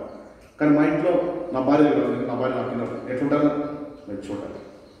బాగుంటారు, కానీ మా ఇంట్లో నా భార్య నా భార్య నాకు ఎట్లుంటారో మీరు చూడాలి.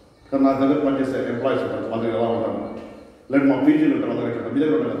 కానీ నా దగ్గర పనిచేసే ఎంప్లాయీస్ ఉంటారు, వాళ్ళ దగ్గర ఎలా ఉంటాను, లేదా మా పీజీలు ఉంటారు, వాళ్ళ దగ్గర ఎట్లా, మీ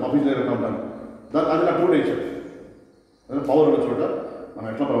దగ్గర ఉంటారు, మా పీజీ దగ్గర ఎట్లా ఉంటాను, అది నా ట్రూ నేచర్. పవర్ ఉన్న చోట మనం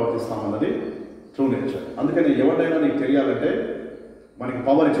ఎట్లా ప్రవర్తిస్తామన్నది ట్రూ నేచర్. అందుకని ఎవరినైనా నీకు తెలియాలంటే మనకి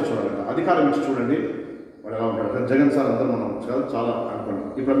పవర్ ఇచ్చి చూడాలంట, అధికారం ఇచ్చి చూడండి వాడు ఎలా ఉంటాడు. జగన్ సార్ అందరూ మనం చాలా అనుకున్నాం,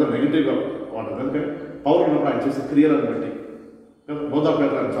 ఇప్పుడు అందరూ నెగిటివ్గా వాడతారు. ఎందుకంటే పవర్ ఉన్నప్పుడు ఆయన చేసే క్రియలను బట్టి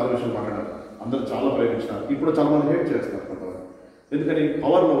బోధాపేట చాలా విషయాలు మాట్లాడారు, అందరూ చాలా ప్రయోగించినారు. ఇప్పుడు చాలా మంది హేట్ చేస్తున్నారు కొంతమంది, ఎందుకని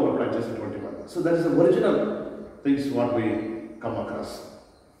పవర్లో ఉన్నప్పుడు ఆయన చేసేటువంటి వాళ్ళు. So that is the original things what we come across.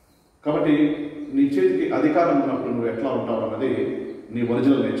 కాబట్టి నీ చేతికి అధికారం ఉన్నప్పుడు నువ్వు ఎట్లా ఉంటావు అన్నది నీ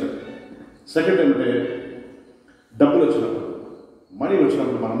ఒరిజినల్ నేచర్. సెకండ్ ఏంటంటే డబ్బులు వచ్చినప్పుడు, మనీ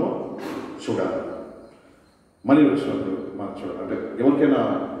వచ్చినప్పుడు మనము చూడాలి. మనీ వచ్చినప్పుడు మనం చూడాలి. అంటే ఎవరికైనా,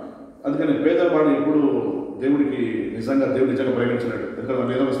 అందుకని పేదవాడు ఎప్పుడు దేవుడికి నిజంగా ప్రేమించలేడు.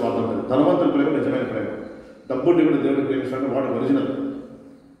 ఎందుకంటే ఏదో స్వార్థం లేదు. ధనవంతుడి ప్రేమ నిజమైన ప్రేమ. డబ్బుని కూడా దేవుడిని ప్రేమించడానికి వాడు ఒరిజినల్.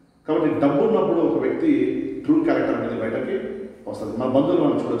 కాబట్టి డబ్బు ఉన్నప్పుడు ఒక వ్యక్తి ట్రూ క్యారెక్టర్ అనేది బయటకి వస్తుంది. మన బంధువులు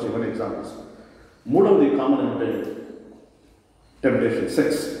మనం చూడొచ్చు, ఇవన్నీ ఎగ్జాంపుల్స్. మూడవది కామన్ అంటే టెంప్టేషన్,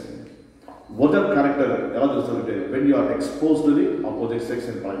 సెక్స్. వదర్ క్యారెక్టర్ ఎలా తెలుస్తుందంటే when you are expose to the opposite sex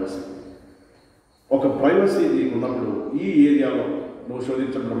in privacy. ఒక ప్రైవసీ నీకు ఉన్నప్పుడు ఈ ఏరియాలో నువ్వు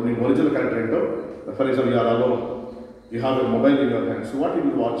శోధించినప్పుడు నీ ఒరిజినల్ క్యారెక్టర్ ఏంటో, for example you're alone, you have a mobile in your hands, what you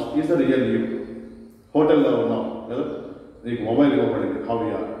will watch is the real you. హోటల్లో ఉన్నావు కదా, నీకు మొబైల్ ఇవ్వబడింది, హౌ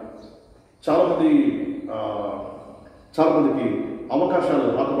యూ ఆర్. చాలామందికి అవకాశాలు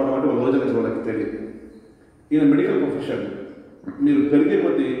రాకపోవడం అంటే వాళ్ళు ఒరిజినల్ వాళ్ళకి తెలియదు. ఈయన మెడికల్ ప్రొఫెషన్ మీరు పెరిగే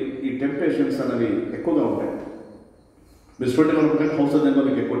కొద్దీ ఈ టెంప్టేషన్స్ అనేవి ఎక్కువగా ఉంటాయి. మీరు స్టూడెంట్ అనుకుంటే హౌస్ సర్జన్లో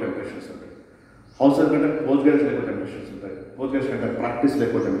మీకు ఎక్కువ టెంప్టేషన్స్ ఉంటాయి. హౌస్ సర్జన్ కంటే పోస్ట్ గ్రాడ్యుయేషన్ ఎక్కువ టెంప్టేషన్స్ ఉంటాయి. పోస్ట్ గ్రాడ్యుయేషన్ కంటే ప్రాక్టీస్లో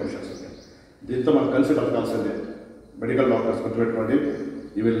ఎక్కువ టెంప్టేషన్స్ ఉంటాయి. దీంతో మనం కలిసి బతకాల్సిందే. మెడికల్ డాక్టర్స్ గుర్తుపెట్టుకోండి,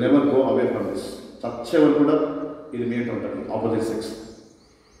 you will never go away from this. చచ్చే వరకు కూడా ఇది మెయిన్ ఉంటుంది, opposite sex.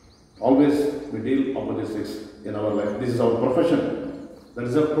 Always we deal opposite sex in our life. This is our profession. That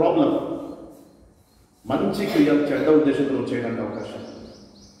is a problem. మంచి క్రియ చెడ్డ ఉద్దేశంతో చేయడానికి అవకాశం.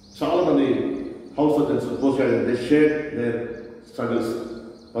 చాలామంది house surgeons, post graduate, they share their struggles,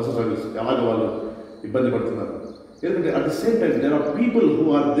 personal struggles, ఎలాగ వాళ్ళు ఇబ్బంది పడుతున్నారు. ఎందుకంటే at the same time there are people who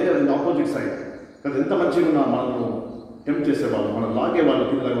are there in opposite side. కదా ఎంత మంచిగా ఉన్నా మనల్ని టెంప్ట్ చేసేవాళ్ళు, మనం లాగే వాళ్ళు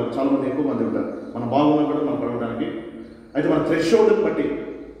కింద చాలామంది ఎక్కువ మంది ఉంటారు. మనం బాగున్నా కూడా మనం పడడానికి, అయితే మన థ్రెషోల్డ్ని బట్టి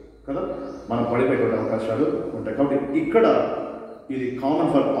కదా మనం పడిపోయేటువంటి అవకాశాలు ఉంటాయి. కాబట్టి ఇక్కడ ఇది common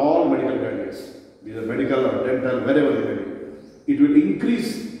for all medical graduates, ఇది medical are dental, wherever it will increase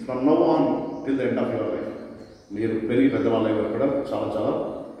from now on till the end of your life. మీరు పెరిగి పెద్దవాళ్ళ లైఫ్ కూడా చాలా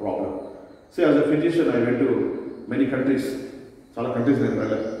problem. So as a physician I went to many countries, చాలా countries నేను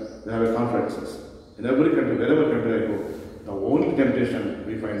వెళ్ళాను. They have a conferences in every country, wherever country I go, the only temptation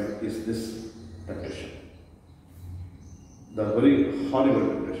we find is this temptation. the very horrible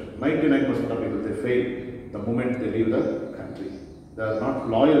reputation. 99% of people, they fail the moment they leave the country. They are not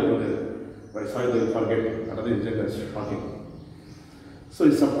loyal to their soil, they will forget. Another incident is shocking. So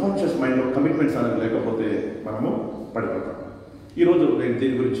ఈ subconscious మైండ్లో commitments అనేది లేకపోతే మనము పడిపోతాం. ఈరోజు నేను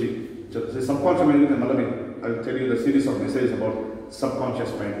దీని గురించి సబ్కాన్షియస్ మైండ్ గురించి మళ్ళీ I tell you the series of message about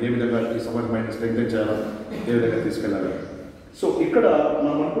subconscious mind, ఏ విధంగా ఈ సమాజ్ మైండ్ స్ట్రెంగ్తెన్ చేయాలో, ఏ విధంగా తీసుకెళ్ళాలి. సో ఇక్కడ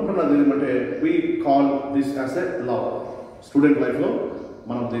మనం అనుకుంటున్నది ఏంటంటే we call this as a love. Student లైఫ్లో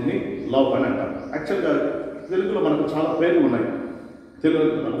మనం దీన్ని లవ్ అని అంటాం. యాక్చువల్గా తెలుగులో మనకు చాలా పేర్లు ఉన్నాయి, తెలుగు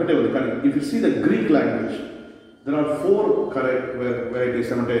ఒకటే ఉంది. కానీ if you see the Greek language, there are 4 correct varieties.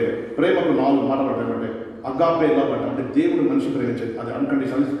 అంటే ప్రేమకు 4 మాటలు ఉంటాయి. అగాపే లవ్ అంటే దేవుడు మనిషి ప్రేమించేది, అది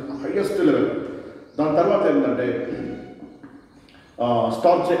అన్కండిషనల్ హైయెస్ట్ లెవెల్. దాని తర్వాత ఏంటంటే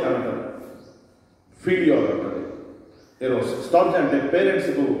స్టార్జే అని అంటారు, ఫీలియో అని అంటారు, ఎరోస్. స్టార్జే అంటే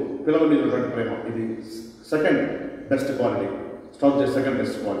పేరెంట్స్కు పిల్లల మీద ఉన్నటువంటి ప్రేమ, ఇది second best quality. స్టార్జే second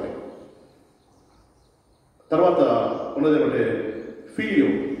best quality. తర్వాత ఉన్నది ఏమంటే ఫీలియో.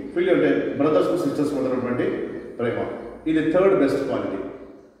 ఫీలియో అంటే బ్రదర్స్ సిస్టర్స్ ఉన్నటువంటి ప్రేమ, ఇది third best quality.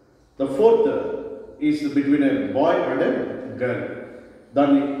 The fourth is between a boy and a girl,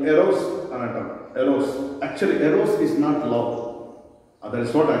 దాన్ని ఎరోస్ అని అంటాం. Eros actually Eros is not love. That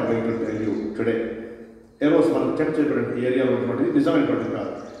is what I am going to tell you today. Eros మనం check చేయబడిన ఏరియాలో ఉన్నటువంటిది నిజమైనటువంటిది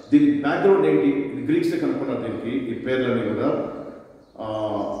కాదు. దీని background ఏంటి, ఇది గ్రీక్స్ కనుక్కున్నారు దీనికి ఈ పేర్లన్నీ కూడా.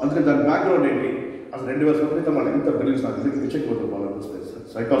 అందుకని దాని బ్యాక్గ్రౌండ్ ఏంటి, అసలు 2000 సంవత్సరాల క్రితం వాళ్ళు ఎంత బ్రిలియన్స్ నాకు పిచ్చకపోతుంది వాళ్ళని చూస్తే.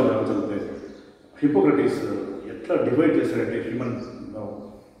 సైకాలజీ చదివితే హిపోక్రటీస్ ఎట్లా డివైడ్ చేశారంటే హ్యూమన్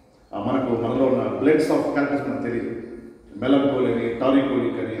మనలో ఉన్న బ్లడ్స్ ఆఫ్ క్యారెక్టర్స్ మనకు తెలియదు. మెలంకోలి అని,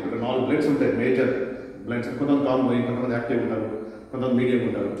 టారికోలిక్ అని, ఒక 4 బ్లడ్స్ ఉంటాయి, మేజర్ బ్లడ్స్. కొంతమంది కామన్, కొంతమంది యాక్టివ్ ఉంటారు, కొంతమంది మీడియం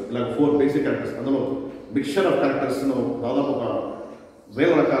ఉంటారు. ఇలా 4 బేసిక్ క్యారెక్టర్స్. అందులో మిక్చర్ ఆఫ్ క్యారెక్టర్స్ను దాదాపు ఒక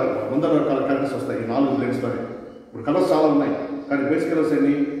 1000 రకాల 100 రకాల క్యారెక్టర్స్ వస్తాయి ఈ 4 బ్లడ్స్లోనే. ఇప్పుడు కలర్స్ చాలా ఉన్నాయి, కానీ బేసిక్ కలర్స్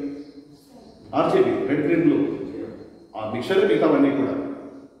ఎన్ని? ఆర్జేబీ, రెడ్, గ్రీన్, బ్లూ. ఆ మిక్చర్ మిగతావన్నీ కూడా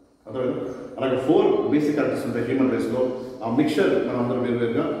అర్థమైంది. అలాగే 4 బేసిక్ క్యారెక్టర్స్ ఉంటాయి హ్యూమన్ రేస్లో. ఆ మిక్చర్ మనం అందరూ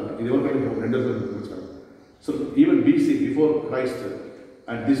వేరువేరుగా ఇది ఎవరికంటే 2 so even BC, before Christ,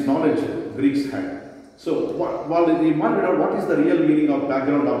 and this knowledge Greeks had. So వాళ్ళు ఈ మాట్లాడారు what is the real meaning of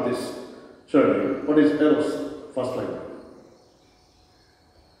background of this. చూడండి, what is Eros, first line.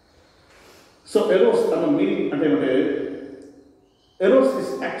 So Eros అన్న మీనింగ్ అంటే ఏమంటే, ఎరోస్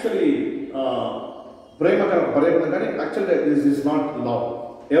ఇస్ యాక్చువల్లీ ప్రేమ కానీ యాక్చువల్గా this is not love.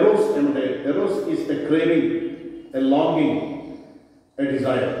 Eros ఏమంటే, Eros is a craving, a longing, a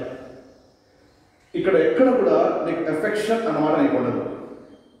desire. ఇక్కడ ఎక్కడ కూడా నీకు ఎఫెక్షన్ అన్నమాట నీకు ఉండదు.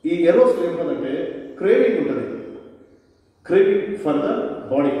 ఈ ఎరోస్లో ఏముంటుందంటే క్రేవింగ్ ఉంటుంది. Craving for the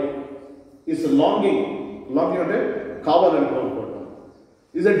body is longing. Longing అంటే కావాలని కోరుకోవడం.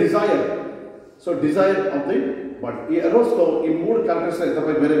 Is a desire. So desire of the body. ఈ ఎరోస్లో ఈ 3 క్యారెక్టర్స్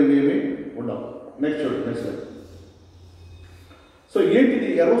ఎంతపై వేరే ఏమి ఉండవు. నెక్స్ట్ చూడండి, నెక్స్ట్ లైన్. సో ఏంటిది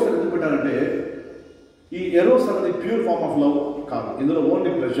ఎరోస్ అని ఎందుకు పెట్టారంటే, ఈ ఎరోస్ అనేది ప్యూర్ ఫార్మ్ ఆఫ్ లవ్ కాదు, ఇందులో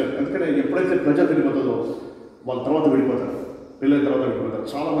ఓన్లీ ప్రెషర్. ఎందుకంటే ఎప్పుడైతే ప్రెషర్ తిరిగిపోతుందో వాళ్ళ తర్వాత విడిపోతారు, పిల్లల తర్వాత విడిపోతారు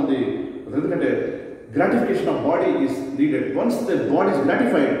చాలామంది. ఎందుకంటే gratification of body is needed. Once the body is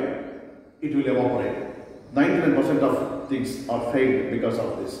gratified, it will evaporate. 99% of things are failed because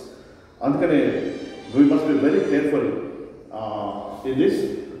of this. అందుకనే we must be very careful in this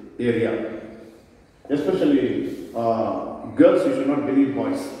area. Especially girls, you should not believe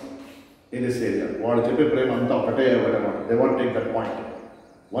boys in this area. వాళ్ళు చెప్పే ప్రేమ అంతా ఒకటే అన్నమాట. They won't take that point.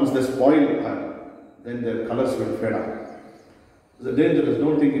 Once they spoil her, then their colors will fade out. It's dangerous.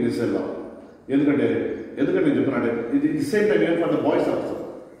 Don't think it is a love. ఎందుకంటే నేను చెప్తున్నానంటే ఇది same time ఏం ఫర్ ద బాయ్స్ ఆల్సో.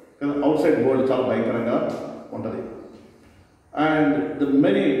 కదా, అవుట్ సైడ్ వరల్డ్ చాలా భయంకరంగా ఉంటుంది. And the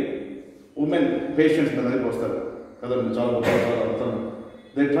many women patients మన దగ్గరికి వస్తారు కదా, చాలా వస్తారు.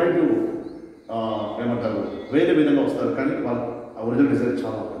 దే ట్రై టు ఏమంటారు, వేరే విధంగా వస్తారు, కానీ వాళ్ళు ఒరిజినల్ డిజైన్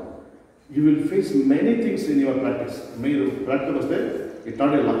చాలా ఉంటుంది. You will face many things in your practice. మీరు ప్రాక్టీస్ వస్తే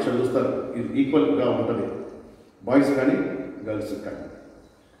ఇట్లాంటి 1,00,000 చూస్తారు. ఇది ఈక్వల్గా ఉంటుంది బాయ్స్ కానీ గర్ల్స్ కానీ.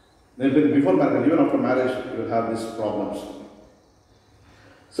 నేను before marriage, even after marriage you will have this problems.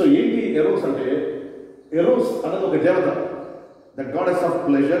 So ఏంటి ఎరోస్ అంటే, ఎరోస్ అనేది ఒక దేవత, the goddess of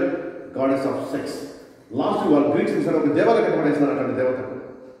pleasure, goddess of sex. Last వాళ్ళు గ్రీక్స్ ఇస్తారు, ఒక దేవత కట్టబడేస్తారు అటువంటి దేవత.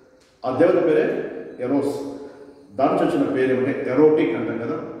 ఆ దేవత పేరే ఎరోస్. దాని నుంచి వచ్చిన పేరు ఏమంటే ఎరోటిక్ అంటాం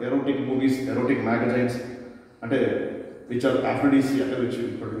కదా. ఎరోటిక్ మూవీస్, ఎరోటిక్ మ్యాగజైన్స్ అంటే which are అఫ్రోడిసియాక్,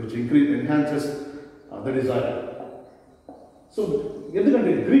 which enhances the desire. So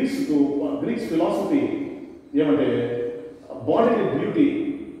ఎందుకంటే గ్రీక్స్ ఫిలాసఫీ ఏమంటే బాడీని బ్యూటీ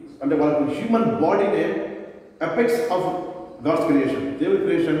అంటే వాళ్ళకి human బాడీనే apex of God's creation. దేవుడి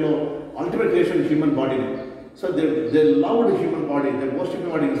క్రియేషన్లో అల్టిమేట్ క్రియేషన్ హ్యూమన్ బాడీని. So they loved human body, they worshipped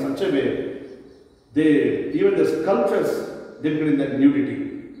human body in such a way, even the sculptures, they put in that nudity.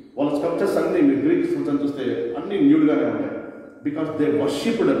 వాళ్ళ sculptures అన్ని Greek sculptures చూస్తే అన్ని న్యూడ్గానే ఉంటాయి. Because they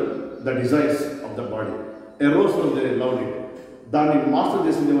worshipped the desires of the body. Eros they loved it. దాన్ని master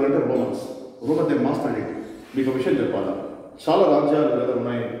చేసింది ఎవరంటే Romans. They master it. మీకు ఒక విషయం చెప్పాలా, చాలా రాజ్యాలు ఏదో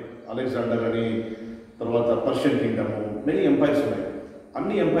ఉన్నాయి, అలెగ్జాండర్ అని, తర్వాత పర్షియన్ కింగ్డమ్, మెనీ ఎంపైర్స్ ఉన్నాయి.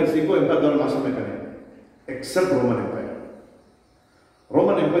 అన్ని ఎంపైర్స్ ఇంకో ఎంపైర్ ద్వారా నాశనమే కానీ except Roman empire.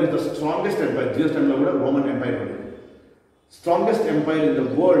 Roman empire is the strongest umpire. Jesus టైంలో కూడా రోమన్ ఎంపైర్ ఉంది. Strongest empire in the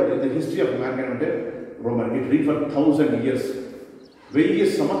world, in the history of mankind అంటే Roman. It read for 1000 years. 1000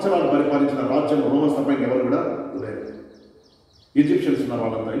 సంవత్సరాలు పరిపాలించిన రాజ్యం రోమన్స్ తప్ప ఎవరు కూడా లేదు. ఈజిప్షియన్స్ ఉన్న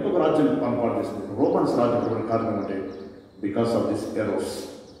వాళ్ళంతా ఇంకొక రాజ్యం పాటు చేసింది. రోమన్స్ రాజ్యం కారణం అంటే because of this Eros.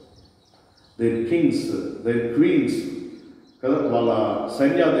 There Kings, there queens కదా, వాళ్ళ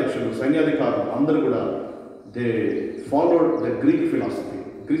సైన్యాధ్యక్షులు, సైన్యాధికారులు అందరూ కూడా they followed the Greek philosophy.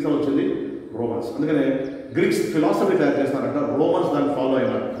 Greeks వచ్చింది రోమన్స్. అందుకనే గ్రీక్స్ ఫిలాసఫీ తయారు చేస్తున్నారంట, రోమన్స్ దాన్ని ఫాలో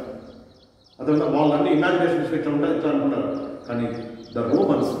అయినారంట. అదే వాళ్ళన్నీ ఇమాజినేషన్స్ ఇట్లా ఉంటాయి, ఇట్లా అనుకుంటారు. కానీ the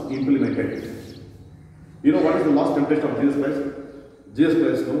Romans implemented. What is the last temptation of Jesus Christ? Jesus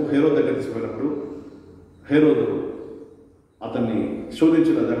క్రైస్ట్ను Herod దగ్గర తీసుకుపోయినప్పుడు హేరోదు అతన్ని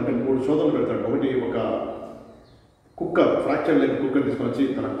శోధించినది అంటే 3 శోధనలు పెడతాడు. ఒకటి, ఒక కుక్క, ఫ్రాక్చర్ లేక కుక్కను తీసుకొని వచ్చి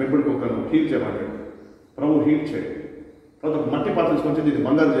తన పెంపుడు కుక్కను హీల్ చేయమంటాడు. ప్రభు హీల్ చేయడు. తర్వాత ఒక మట్టి పాత్ర తీసుకొని వచ్చి దీన్ని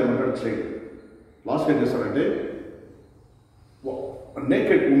బంగారు చేయమంటాడు, చేయడు. లాస్ట్ ఏం చేస్తాడంటే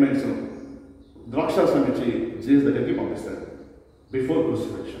నేకెడ్ ఉమెన్స్ను ద్రాక్షారసం ఇచ్చి జీసస్ దగ్గరికి పంపిస్తాడు బిఫోర్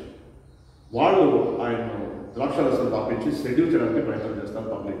క్రూసిఫిక్షన్. వాళ్ళు ఆయన్ను ద్రాక్షారసం తాపించి సెడ్యూల్ చేయడానికి ప్రయత్నం చేస్తారు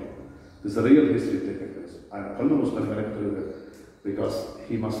public. This real history taken place. ఆయన కళ్ళు మూసుకొని వెనక్కి because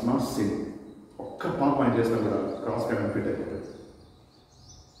he must not sin. ఒక్క పాపం ఆయన చేసినా కూడా క్రాస్ కైనా ఫిట్ అయిపోతుంది.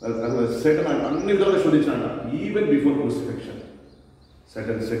 సెటన్ ఆయన అన్ని విధాలుగా శోధించాడ. Even before crucifixion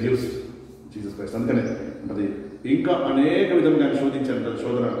సెటన్ సెడ్యూస్డ్ Jesus Christ. అందుకనే అది ఇంకా అనేక విధంగా ఆయన శోధించారు.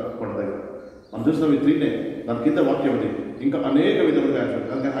 శోధన కొండ దగ్గర మనం చూసినవి 3 దాని కింద వాక్యం ఉంది. ఇంకా అనేక విధములుగా ఆయన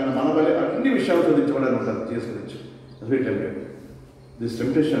అందుకని ఆయన మన వల్లే అన్ని విషయాలు శోధించబడాలని ఉంటారు జీసస్ గురించి. This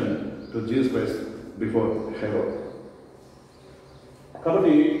temptation to Jesus Christ before Herod.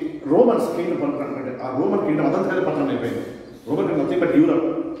 కాబట్టి రోమన్స్ కింగ్డమ్ అంటే ఆ రోమన్ కింగ్డమ్ అదంతగానే పతనం అయిపోయింది. Roman Kingdom nothing but Europe.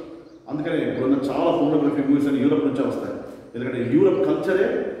 అందుకనే ఇప్పుడున్న చాలా ఫోటోగ్రఫీ మూవీస్ అని యూరప్ నుంచే వస్తాయి. ఎందుకంటే యూరప్ కల్చరే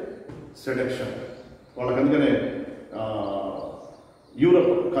సెడక్షన్ వాళ్ళకి. అందుకనే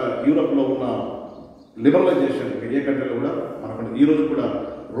యూరప్లో ఉన్న లిబరలైజేషన్ ఏ కంట్రీలో కూడా మనకు ఈరోజు కూడా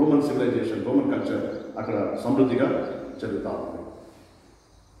రోమన్ సివిలైజేషన్, రోమన్ కల్చర్ అక్కడ సమృద్ధిగా జరుగుతూ ఉంది.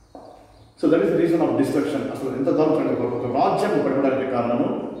 So that is the reason of destruction. అసలు ఎంత దారుణంగా ఒక రాజ్యం పడిపోవడానికి కారణము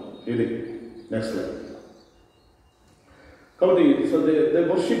ఇది. Next line. కాబట్టి so they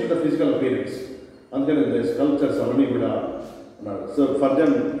worship the physical appearance. అందుకని దే స్కల్ప్చర్స్ అవన్నీ కూడా ఉన్నారు. So for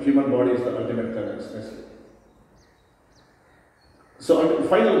them human body is the ultimate climax. So అంటే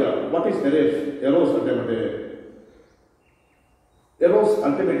ఫైనల్గా వాట్ ఈస్ ఎరోస్ అంటే Eros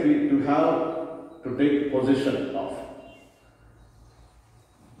ultimately to have to take position of.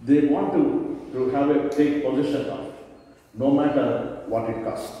 They want to have a take possession of, no matter what it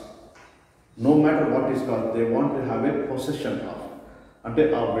costs. No matter what is cost, they want to have a possession of. అంటే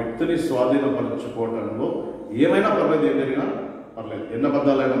ఆ వ్యక్తిని స్వాధీనపరచుకోవడంలో ఏమైనా పర్లేదు, ఏం జరిగినా పర్లేదు. ఎన్న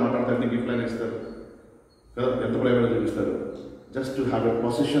అబద్ధాలైనా మాట్లాడితే అన్ని గిఫ్ట్లైనా ఇస్తారు కదా, ఎంత ప్రేమైనా చూపిస్తారు. Just to have a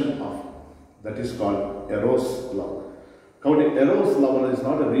possession of. That is called Eros love. కాబట్టి ఎరోస్ లవ్ అనేది is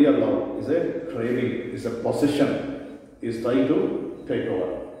not a real love, is a craving, is a possession, is trying to take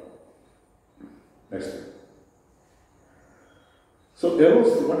over. Next. So eros,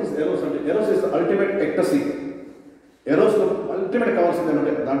 what is eros? Eros is the ultimate ecstasy. Eros లో ultimate కావాల్సింది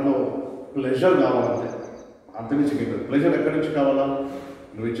ఏంటంటే దాంట్లో pleasure కావాలంటే. అంతకుమించి pleasure ఎక్కడి నుంచి కావాలా?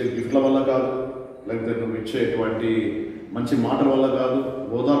 నువ్వు ఇచ్చే గిఫ్ట్ల వల్ల కాదు, లేకపోతే నువ్వు ఇచ్చేటువంటి మంచి మాటల వల్ల కాదు,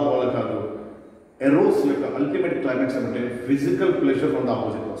 ఓదార్పు వల్ల కాదు. ఎరోస్ యొక్క అల్టిమేట్ క్లైమాక్స్ అంటే physical pleasure from the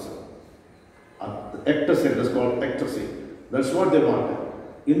opposite person. ఎక్టసీ, that is called ఎక్టసీ. That's what they want.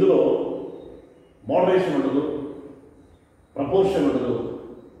 ఇందులో మోడరేషన్ ఉండదు, ప్రపోర్షన్ ఉండదు,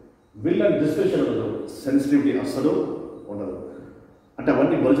 విల్ అండ్ డిస్క్రిప్షన్ ఉండదు, సెన్సిటివిటీ అస్సలు ఉండదు. అంటే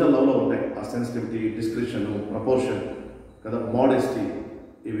అవన్నీ ఒరిజినల్ లవ్లో ఉంటాయి. ఆ సెన్సిటివిటీ, డిస్క్రిప్షన్, ప్రపోర్షన్ కదా, మోడెస్టీ,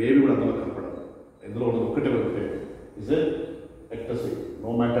 ఇవేవి కూడా అందులో కనపడదు. ఎందులో ఉండదు, ఒకటే is a ఎక్టసీ,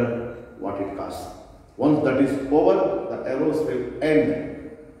 no matter what it cost. Once that is over, the Eros will end.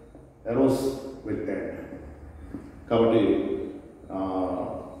 Eros will end. కాబట్టి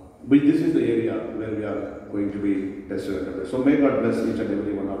but this is the area where we are going to be tested. So may God bless each and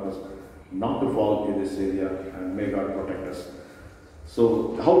every one of us not to fall in this area, and may God protect us. So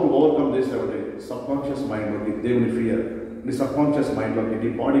how to overcome this అంటే subconscious మైండ్లోకి దేవుని fear, నీ subconscious మైండ్లోకి నీ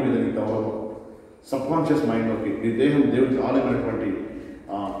body మీద నీ గౌరవం, subconscious మైండ్లోకి నీ దేహం దేవునికి ఆలయమైనటువంటి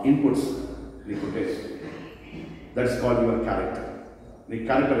ఇన్పుట్స్ నీకుంటే దట్స్ కాల్డ్ యువర్ క్యారెక్టర్. నీ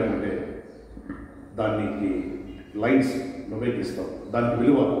క్యారెక్టర్ ఏమంటే దానికి లైన్స్ నువ్వే గీస్తావు, దానికి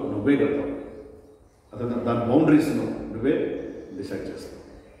విలువ నువ్వే కడతావు, అదే దాని బౌండరీస్ నువ్వే డిసైడ్ చేస్తావు.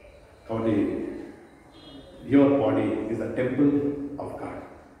 కాబట్టి your body is the temple of God.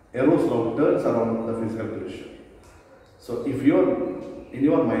 Eros love turns around the physical creation. So if your in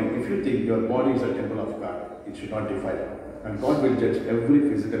your mind if you think your body is a temple of God, it should not defile and God will judge every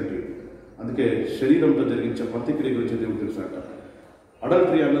physical deed. అందుకే శరీరంతో జరిగించే ప్రతిక్రియ గురించి దేవుడు తెలుసునట.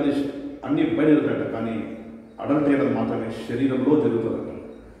 Adultery అన్నది అన్ని బయట జరుగుతాయట, కానీ adultery అన్నది మాత్రమే శరీరంలో జరుగుతుందట.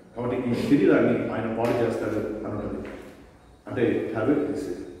 కాబట్టి ఈ శరీరాన్ని ఆయన పాడు చేస్తాడు అని ఉంటుంది. అంటే హ్యాబిట్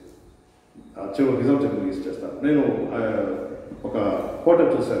డిసీజ్. చివరి రిజల్ట్ రిలీజ్ చేస్తాను. నేను ఒక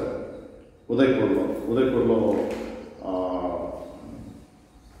హోటల్ చూశాను ఉదయ్పూర్లో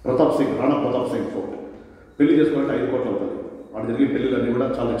రాణా ప్రతాప్ సింగ్ ఫోర్ట్. పెళ్లి చేసుకోవాలంటే 5 కోట్లు అవుతుంది. వాడు జరిగే పెళ్ళిళ్ళన్నీ కూడా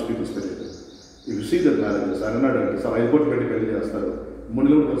చాలా రిచ్ పీపుల్స్ పెళ్ళి. ఈ సీ దట్ మ్యారేజెస్ ఆయన అన్నాడు అంటే సార్ 5 కోట్లు పెట్టి పెళ్లి చేస్తారు,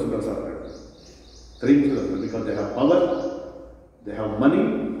 మునిలో కూడా కలుసుకుంటారు సార్ అన్నాడు. Because they have power, they have money,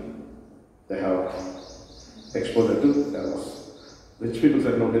 they have exposure to divorce. Rich peoples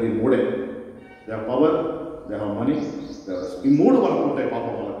ఎట్లా ఉంటుంది? ఈ మూడే, they have power, they have money, divorce. ఈ 3 వరకు ఉంటాయి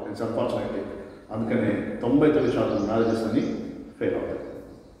పాపం వాళ్ళకి. It's unfortunately. అందుకనే 99% మ్యారేజెస్ అన్ని ఫెయిల్ అవుతాయి.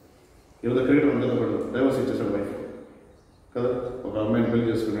 ఏదో క్రికెటర్ అందరూ కూడా డైవర్స్ ఇచ్చేసాడు వైఫ్ కదా. ఒక అమ్మాయిని పెళ్లి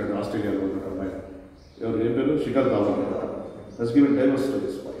చేసుకున్నాడు ఆస్ట్రేలియాలో ఉన్న అమ్మాయి, ఎవరు ఏం పేరు, Shikhar Dhawan. That's given divorce to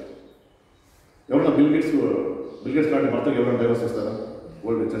this wife. ఎవరన్నా బిల్ గేట్స్ లాంటి భర్తకు ఎవరైనా డైవర్స్ ఇస్తారా?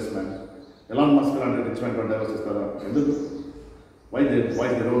 World richest man. Elon Musk లాంటి రిచ్ మ్యాన్ డైవర్స్ ఇస్తారా? ఎందుకు? Why they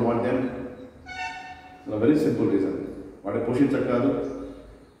don't want them? Very simple reason. వాడిని పోషించక కాదు,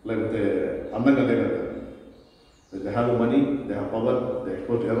 లేకపోతే అందంగా లేదు. They have money, they have power, they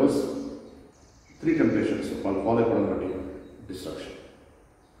expose Eros. 3 temptations వాళ్ళు ఫాలో అయిపోవడం బట్టి డిస్ట్రక్షన్.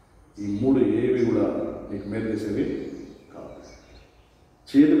 ఈ 3 ఏవి కూడా నీకు మేలు చేసేవి కాదు.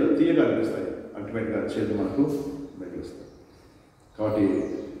 చేదుగా తీయగా అనిపిస్తాయి, అల్టిమేట్గా చేదు మనకు మేలుస్తాయి. కాబట్టి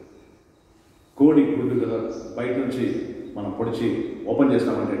కోడి గుడ్డు కదా బయట నుంచి మనం పొడిచి ఓపెన్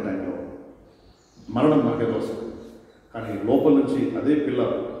చేస్తామంటే టైంలో మరణం మనకేదో వస్తుంది, కానీ లోపల నుంచి అదే పిల్ల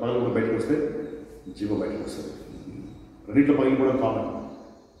పగలకుండా బయటకు వస్తే జీవం బయటకు వస్తుంది. రెండింటిలో పగిలిపోవడం common.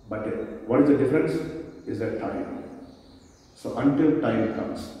 But what is the difference is that time. So until time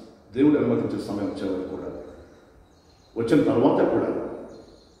comes, దేవుడు అనుమతించే సమయం వచ్చేవారు కూడా, వచ్చిన తర్వాత కూడా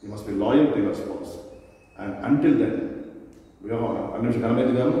you must be loyal to your spouse. And until then వివాహం అన్నింటి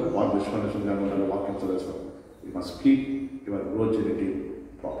గణమైంది గాను వారు విశ్వాసం గాను ఉండాలి. వాక్యం చదివేస్తాం. You must keep your రోజినిటీ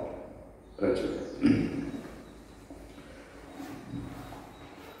proper. Right.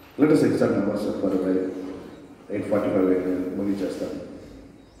 Let us examine numbers for 8:45 ముగించేస్తాను.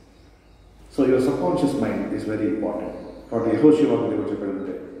 So your subconscious mind is very important. కాబట్టి యెహోషువ దేవుడు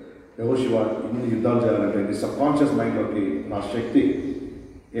చెప్పాడంటే, యెహోషువ ఇన్ని యుద్ధాలు చేయాలంటే నీ సబ్కాన్షియస్ మైండ్లోకి నా శక్తి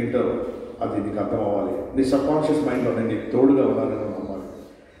ఏంటో అది నీకు అర్థం అవ్వాలి. నీ సబ్కాన్షియస్ మైండ్లో నేను నీకు తోడుగా ఉన్నానని నమ్మాలి.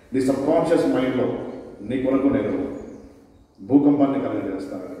 నీ సబ్కాన్షియస్ మైండ్లో నీ కొరకు నేను భూకంపాన్ని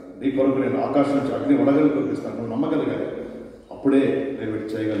కలిగజేస్తాను, నీ కొరకు నేను ఆకాశం నుంచి అగ్ని వడగలు కురిపిస్తాను, నువ్వు నమ్మగలిగాలి. అప్పుడే నేను వీటి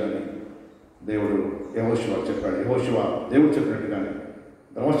చేయగలని దేవుడు యెహోషువ చెప్పాడు. యెహోషువ దేవుడు చెప్పినట్టుగానే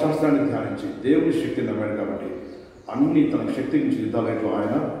ధర్మశాస్త్రాన్ని ధ్యానించి దేవుడి శక్తిని నమ్మాడు. కాబట్టి అన్ని తన శక్తి నుంచి యుద్ధాలైట్లో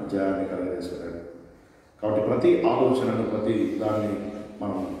ఆయన జయాన్ని కలగజేసుకున్నాడు. కాబట్టి ప్రతి ఆలోచనను ప్రతి దాన్ని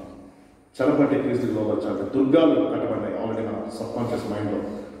మనం చెరపట్టి క్రీస్తుకి లోపరిచాలి. దుర్గాలు కట్టబడినాయి ఆల్రెడీ మన సబ్కాన్షియస్ మైండ్లో.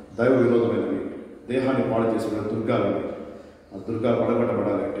 దైవ విరోధమైనవి, దేహాన్ని పాడు చేసుకునే దుర్గాలని. ఆ దుర్గాలు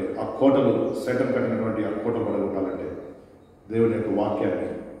పడగొట్టబడాలంటే, ఆ కోటలు శటం కట్టినటువంటి ఆ కోటలు పడగొట్టాలంటే దేవుని యొక్క వాక్యాన్ని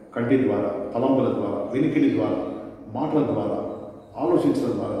కంటి ద్వారా, తలంపుల ద్వారా, వినికిడి ద్వారా, మాటల ద్వారా,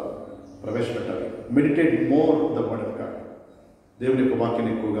 ఆలోచించడం ద్వారా ప్రవేశపెట్టాలి. Meditate more the word of God. దేవుని యొక్క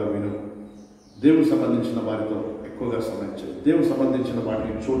వాక్యాన్ని ఎక్కువగా విను. దేవుడు సంబంధించిన వారితో ఎక్కువగా సంబంధించు. దేవుడు సంబంధించిన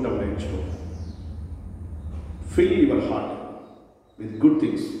వాటిని చూడటం నేర్చుకో. Fill your heart with good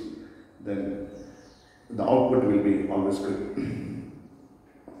things, then the output will be always good.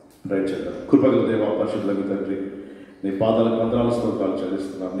 Right చేద్దాం. కృపగల దేవ, పరిశుద్ధులకు తండ్రి, నీ పాదాలకు వందనాలు స్తోత్రాలు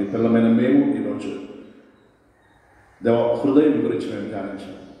చెల్లిస్తున్నాం. నీ పిల్లమైన మేము ఈరోజు దేవ హృదయం గురించి మేము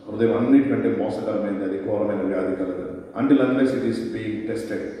ధ్యానించాం. హృదయం అన్నిటికంటే మోసకరమైనది, అది ఘోరమైన వ్యాధి కలదు. Until unless it is being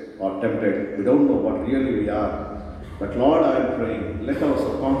tested or tempted, we don't know what really we are. But Lord, I am praying, let our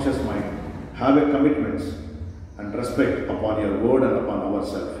subconscious mind have a commitment and respect upon your word and upon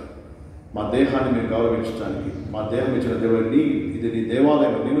ourselves. మా దేహాన్ని మేము గౌరవించడానికి, మా దేహం ఇచ్చిన దేవుడు ఇది నీ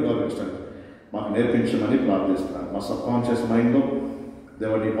దేవాలయం, నేను గౌరవించడానికి మాకు నేర్పించమని ప్రార్థిస్తున్నాను. మా సబ్కాన్షియస్ మైండ్లో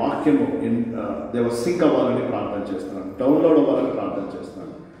దేవ నీ వాక్యము దేవ సింక్ అవ్వాలని ప్రార్థన చేస్తున్నాను, డౌన్లోడ్ అవ్వాలని ప్రార్థన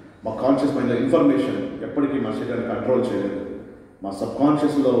చేస్తున్నాను. మా కాన్షియస్ మైండ్లో ఇన్ఫర్మేషన్ ఎప్పటికీ మా శరీరాన్ని కంట్రోల్ చేయలేదు. మా సబ్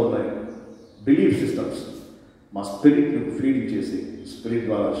కాన్షియస్లో ఉన్న బిలీఫ్ సిస్టమ్స్ మా స్పిరిట్ని ఫీడింగ్ చేసి స్పిరిట్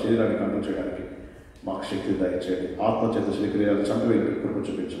ద్వారా శరీరాన్ని కంట్రోల్ చేయడానికి మాకు శక్తి దయచేయండి. ఆత్మచేత శ్రీక్రియలు చంపివేసి కృప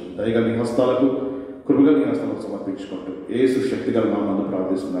చూపించండి. దయగా నీ హస్తాలకు కృపగా నీ హస్తాలకు సమర్పించుకుంటూ యేసు శక్తిగల నామమున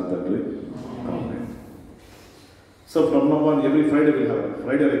ప్రార్థిస్తున్నాను తండ్రి. ఆమేన్. So from now on every Friday will have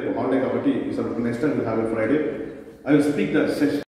Friday రేపు హాలిడే కాబట్టి next time will have a Friday. I will speak the session.